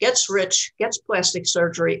writer, gets rich, gets plastic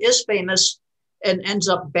surgery, is famous, and ends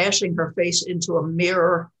up bashing her face into a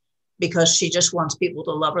mirror because she just wants people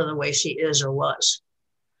to love her the way she is or was.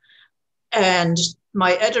 And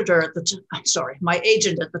my agent at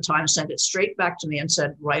the time sent it straight back to me and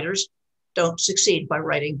said, writers don't succeed by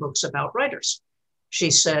writing books about writers. She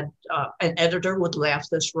said an editor would laugh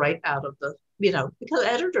this right out of the, because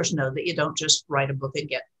editors know that you don't just write a book and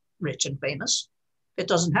get rich and famous. It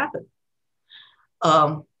doesn't happen.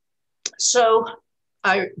 So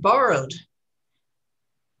I borrowed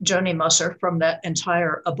Joni Musser from that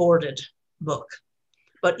entire aborted book.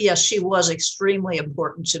 But yes, she was extremely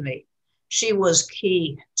important to me. She was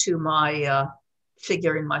key to my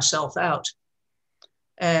figuring myself out.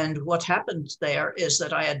 And what happened there is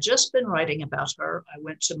that I had just been writing about her. I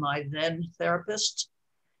went to my then therapist.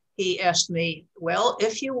 He asked me, well,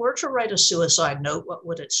 if you were to write a suicide note, what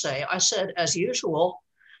would it say? I said, as usual,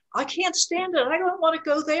 I can't stand it. I don't want to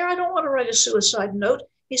go there. I don't want to write a suicide note.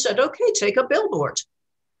 He said, okay, take a billboard.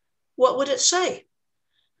 What would it say?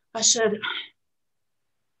 I said,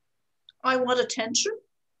 I want attention.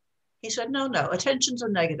 He said, no, attention's a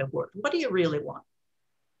negative word. What do you really want?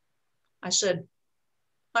 I said,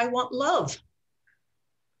 I want love.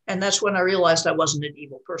 And that's when I realized I wasn't an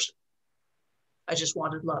evil person. I just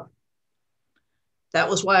wanted love. That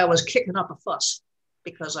was why I was kicking up a fuss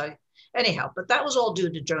but that was all due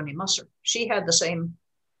to Joni Musser. She had the same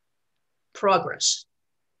progress.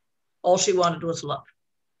 All she wanted was love.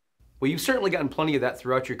 Well, you've certainly gotten plenty of that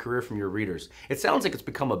throughout your career from your readers. It sounds like it's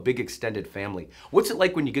become a big extended family. What's it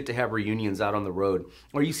like when you get to have reunions out on the road,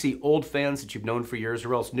 or you see old fans that you've known for years,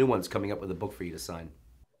 or else new ones coming up with a book for you to sign?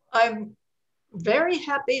 I'm very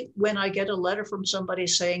happy when I get a letter from somebody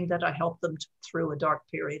saying that I helped them through a dark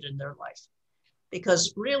period in their life.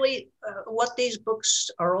 Because really, what these books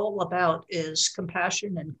are all about is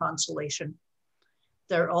compassion and consolation.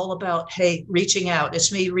 They're all about, hey, reaching out.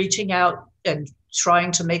 It's me reaching out and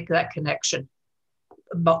trying to make that connection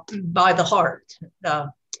by the heart.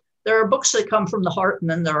 There are books that come from the heart, and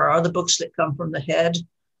then there are other books that come from the head.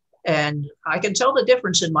 And I can tell the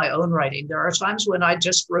difference in my own writing. There are times when I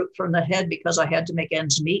just wrote from the head because I had to make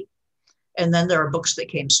ends meet. And then there are books that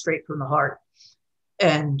came straight from the heart.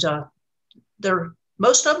 And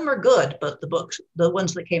most of them are good, but the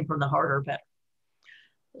ones that came from the heart are better.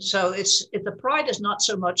 So the pride is not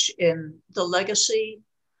so much in the legacy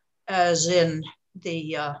as in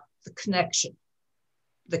the connection,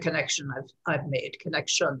 connections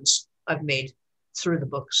I've made through the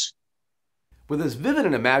books. With as vivid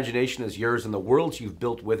an imagination as yours and the worlds you've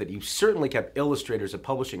built with it, you've certainly kept illustrators at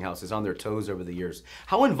publishing houses on their toes over the years.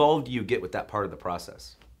 How involved do you get with that part of the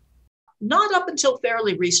process? Not up until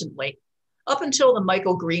fairly recently. Up until the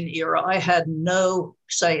Michael Green era, I had no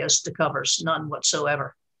say as to covers, none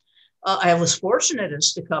whatsoever. I was fortunate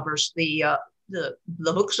as to covers. The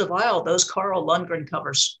Books of Isle, those Carl Lundgren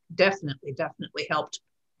covers definitely helped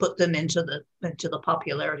put them into the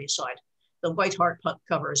popularity side. The White Hart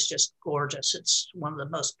cover is just gorgeous. It's one of the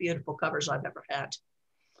most beautiful covers I've ever had.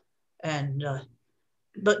 And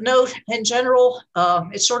but no, in general,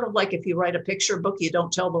 it's sort of like if you write a picture book, you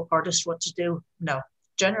don't tell the artist what to do. No,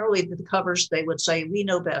 generally the covers, they would say, we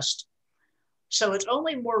know best. So it's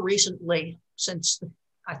only more recently, since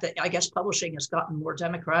I guess publishing has gotten more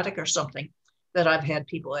democratic or something, that I've had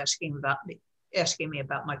people asking me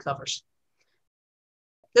about my covers.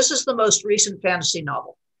 This is the most recent fantasy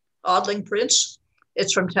novel, Odling Prince.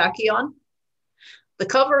 It's from Tachyon. The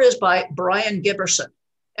cover is by Brian Giberson,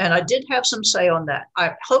 and I did have some say on that.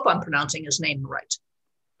 I hope I'm pronouncing his name right.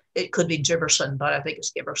 It could be Giberson, but I think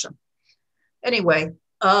it's Giberson. Anyway,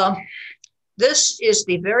 this is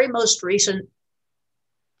the very most recent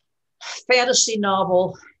fantasy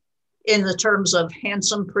novel in the terms of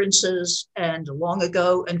handsome princes and long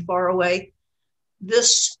ago and far away.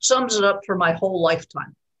 This sums it up for my whole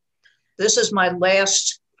lifetime. This is my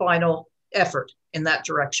last final effort in that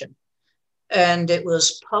direction. And it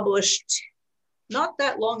was published not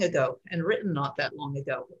that long ago and written not that long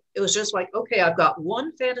ago. It was just like, okay, I've got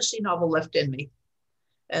one fantasy novel left in me,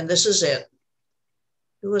 and this is it.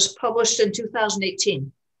 It was published in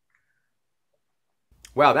 2018.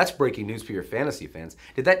 Wow, that's breaking news for your fantasy fans.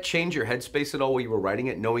 Did that change your headspace at all while you were writing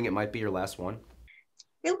it, knowing it might be your last one?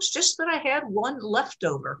 It was just that I had one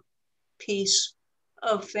leftover piece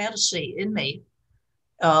of fantasy in me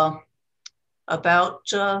about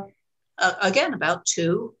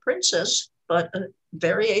two princes, but a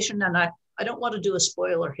variation. And I don't want to do a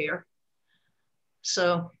spoiler here.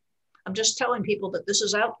 So I'm just telling people that this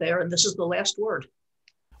is out there and this is the last word.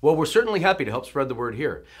 Well, we're certainly happy to help spread the word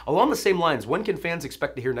here. Along the same lines, when can fans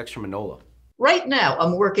expect to hear next from Enola? Right now,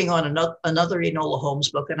 I'm working on another Enola Holmes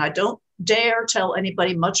book, and I don't dare tell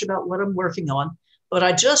anybody much about what I'm working on, but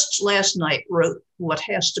I just last night wrote what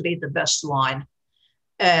has to be the best line.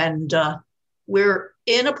 And we're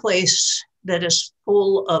in a place that is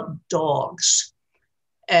full of dogs,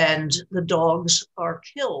 and the dogs are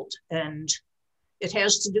killed, and it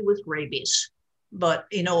has to do with rabies. But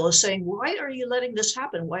Enola is saying, why are you letting this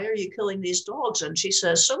happen? Why are you killing these dogs? And she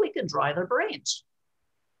says, so we can dry their brains.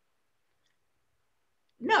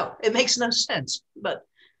 No, it makes no sense, but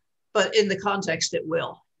in the context it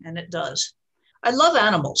will, and it does. I love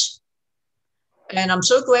animals, and I'm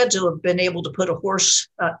so glad to have been able to put a horse,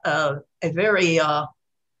 a very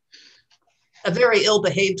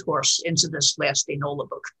ill-behaved horse, into this last Enola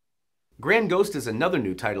book. Grand Ghost is another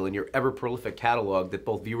new title in your ever-prolific catalog that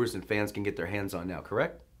both viewers and fans can get their hands on now,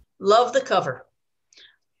 correct? Love the cover.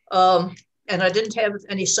 And I didn't have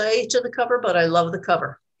any say to the cover, but I love the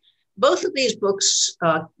cover. Both of these books,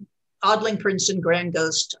 Odling Prince and Grand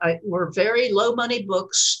Ghost, were very low-money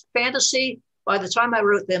books. Fantasy, by the time I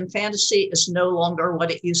wrote them, fantasy is no longer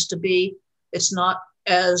what it used to be. It's not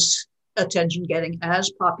as attention-getting,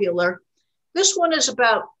 as popular. This one is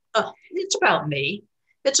about, it's about me.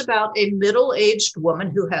 It's about a middle-aged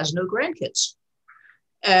woman who has no grandkids.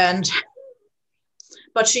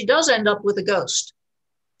 But she does end up with a ghost.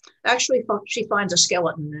 Actually, she finds a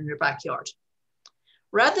skeleton in her backyard.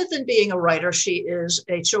 Rather than being a writer, she is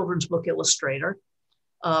a children's book illustrator.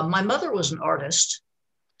 My mother was an artist,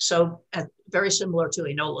 So very similar to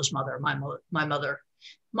Enola's mother, my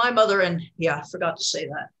mother, and yeah, I forgot to say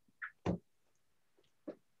that.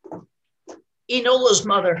 Enola's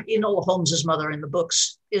mother, Enola Holmes's mother in the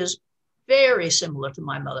books, is very similar to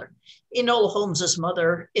my mother. Enola Holmes's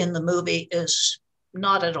mother in the movie is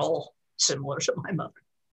not at all similar to my mother.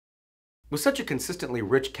 With such a consistently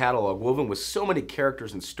rich catalog woven with so many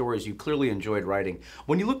characters and stories you clearly enjoyed writing,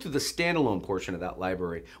 when you look through the standalone portion of that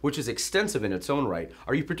library, which is extensive in its own right,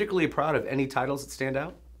 are you particularly proud of any titles that stand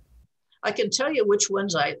out? I can tell you which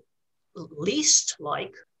ones I least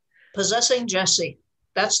like. Possessing Jessie.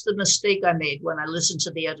 That's the mistake I made when I listened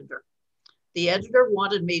to the editor. The editor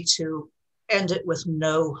wanted me to end it with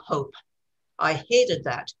no hope. I hated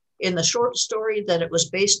that. In the short story that it was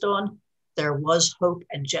based on, there was hope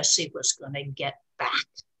and Jessie was going to get back.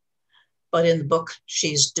 But in the book,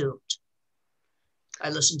 she's doomed.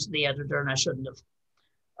 I listened to the editor and I shouldn't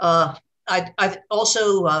have. I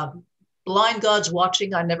also, Blind Gods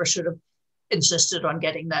Watching, I never should have insisted on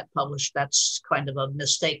getting that published. That's kind of a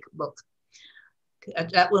mistake book.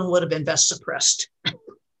 That one would have been best suppressed.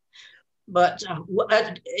 But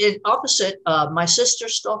opposite, My Sister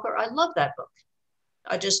Stalker, I love that book.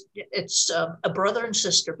 It's a brother and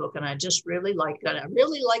sister book, and I just really like it. I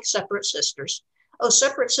really like Separate Sisters. Oh,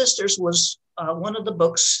 Separate Sisters was one of the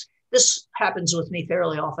books. This happens with me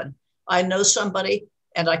fairly often. I know somebody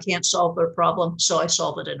and I can't solve their problem, so I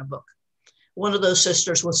solve it in a book. One of those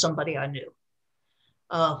sisters was somebody I knew.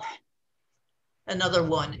 Another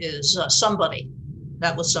one is Somebody.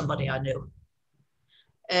 That was somebody I knew.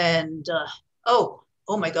 And oh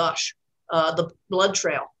my gosh, The Blood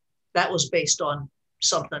Trail. That was based on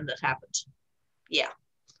something that happened. Yeah.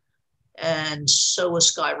 And so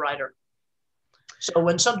was Skyrider. So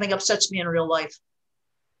when something upsets me in real life,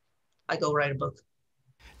 I go write a book.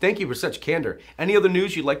 Thank you for such candor. Any other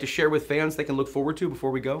news you'd like to share with fans they can look forward to before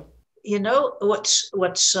we go? You know, what's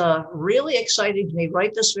really exciting to me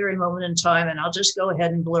right this very moment in time, and I'll just go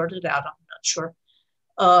ahead and blurt it out, I'm not sure.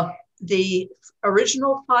 The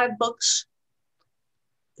original 5 books,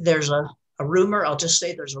 there's a rumor, I'll just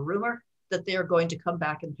say there's a rumor that they are going to come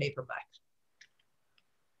back in paperback.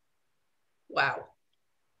 Wow.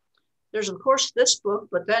 There's, of course, this book,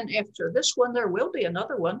 but then after this one, there will be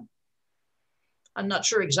another one. I'm not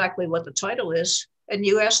sure exactly what the title is. And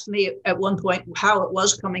you asked me at one point how it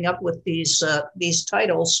was coming up with these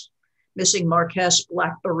titles, Missing Marquess,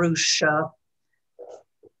 Black Barouche,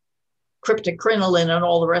 Cryptic Crinoline, and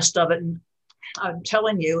all the rest of it. And I'm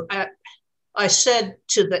telling you, I said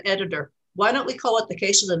to the editor, why don't we call it The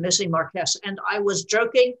Case of the Missing Marquess? And I was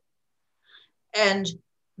joking, and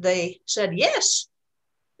they said yes.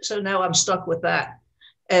 So now I'm stuck with that.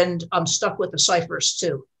 And I'm stuck with the ciphers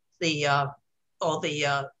too, all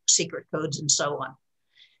the secret codes and so on.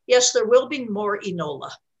 Yes, there will be more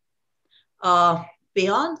Enola.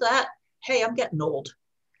 Beyond that, hey, I'm getting old.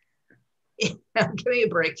 Give me a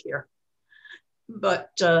break here.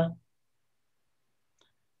 But I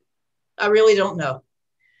really don't know.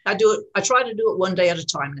 I try to do it one day at a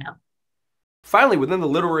time now. Finally, within the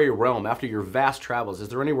literary realm, after your vast travels, is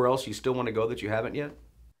there anywhere else you still want to go that you haven't yet?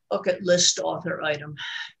 Bucket list author item.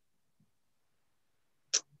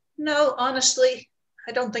 No, honestly,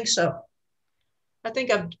 I don't think so. I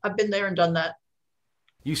think I've been there and done that.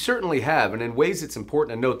 You certainly have, and in ways it's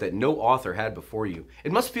important to note that no author had before you.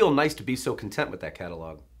 It must feel nice to be so content with that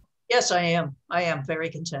catalog. Yes, I am. I am very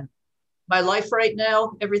content. My life right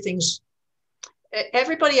now,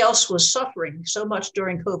 everybody else was suffering so much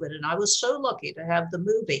during COVID, and I was so lucky to have the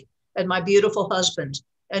movie and my beautiful husband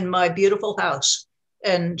and my beautiful house.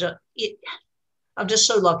 And I'm just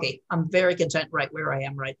so lucky. I'm very content right where I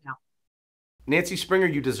am right now. Nancy Springer,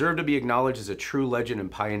 you deserve to be acknowledged as a true legend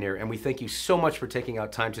and pioneer, and we thank you so much for taking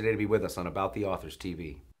out time today to be with us on About the Authors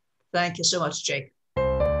TV. Thank you so much, Jake.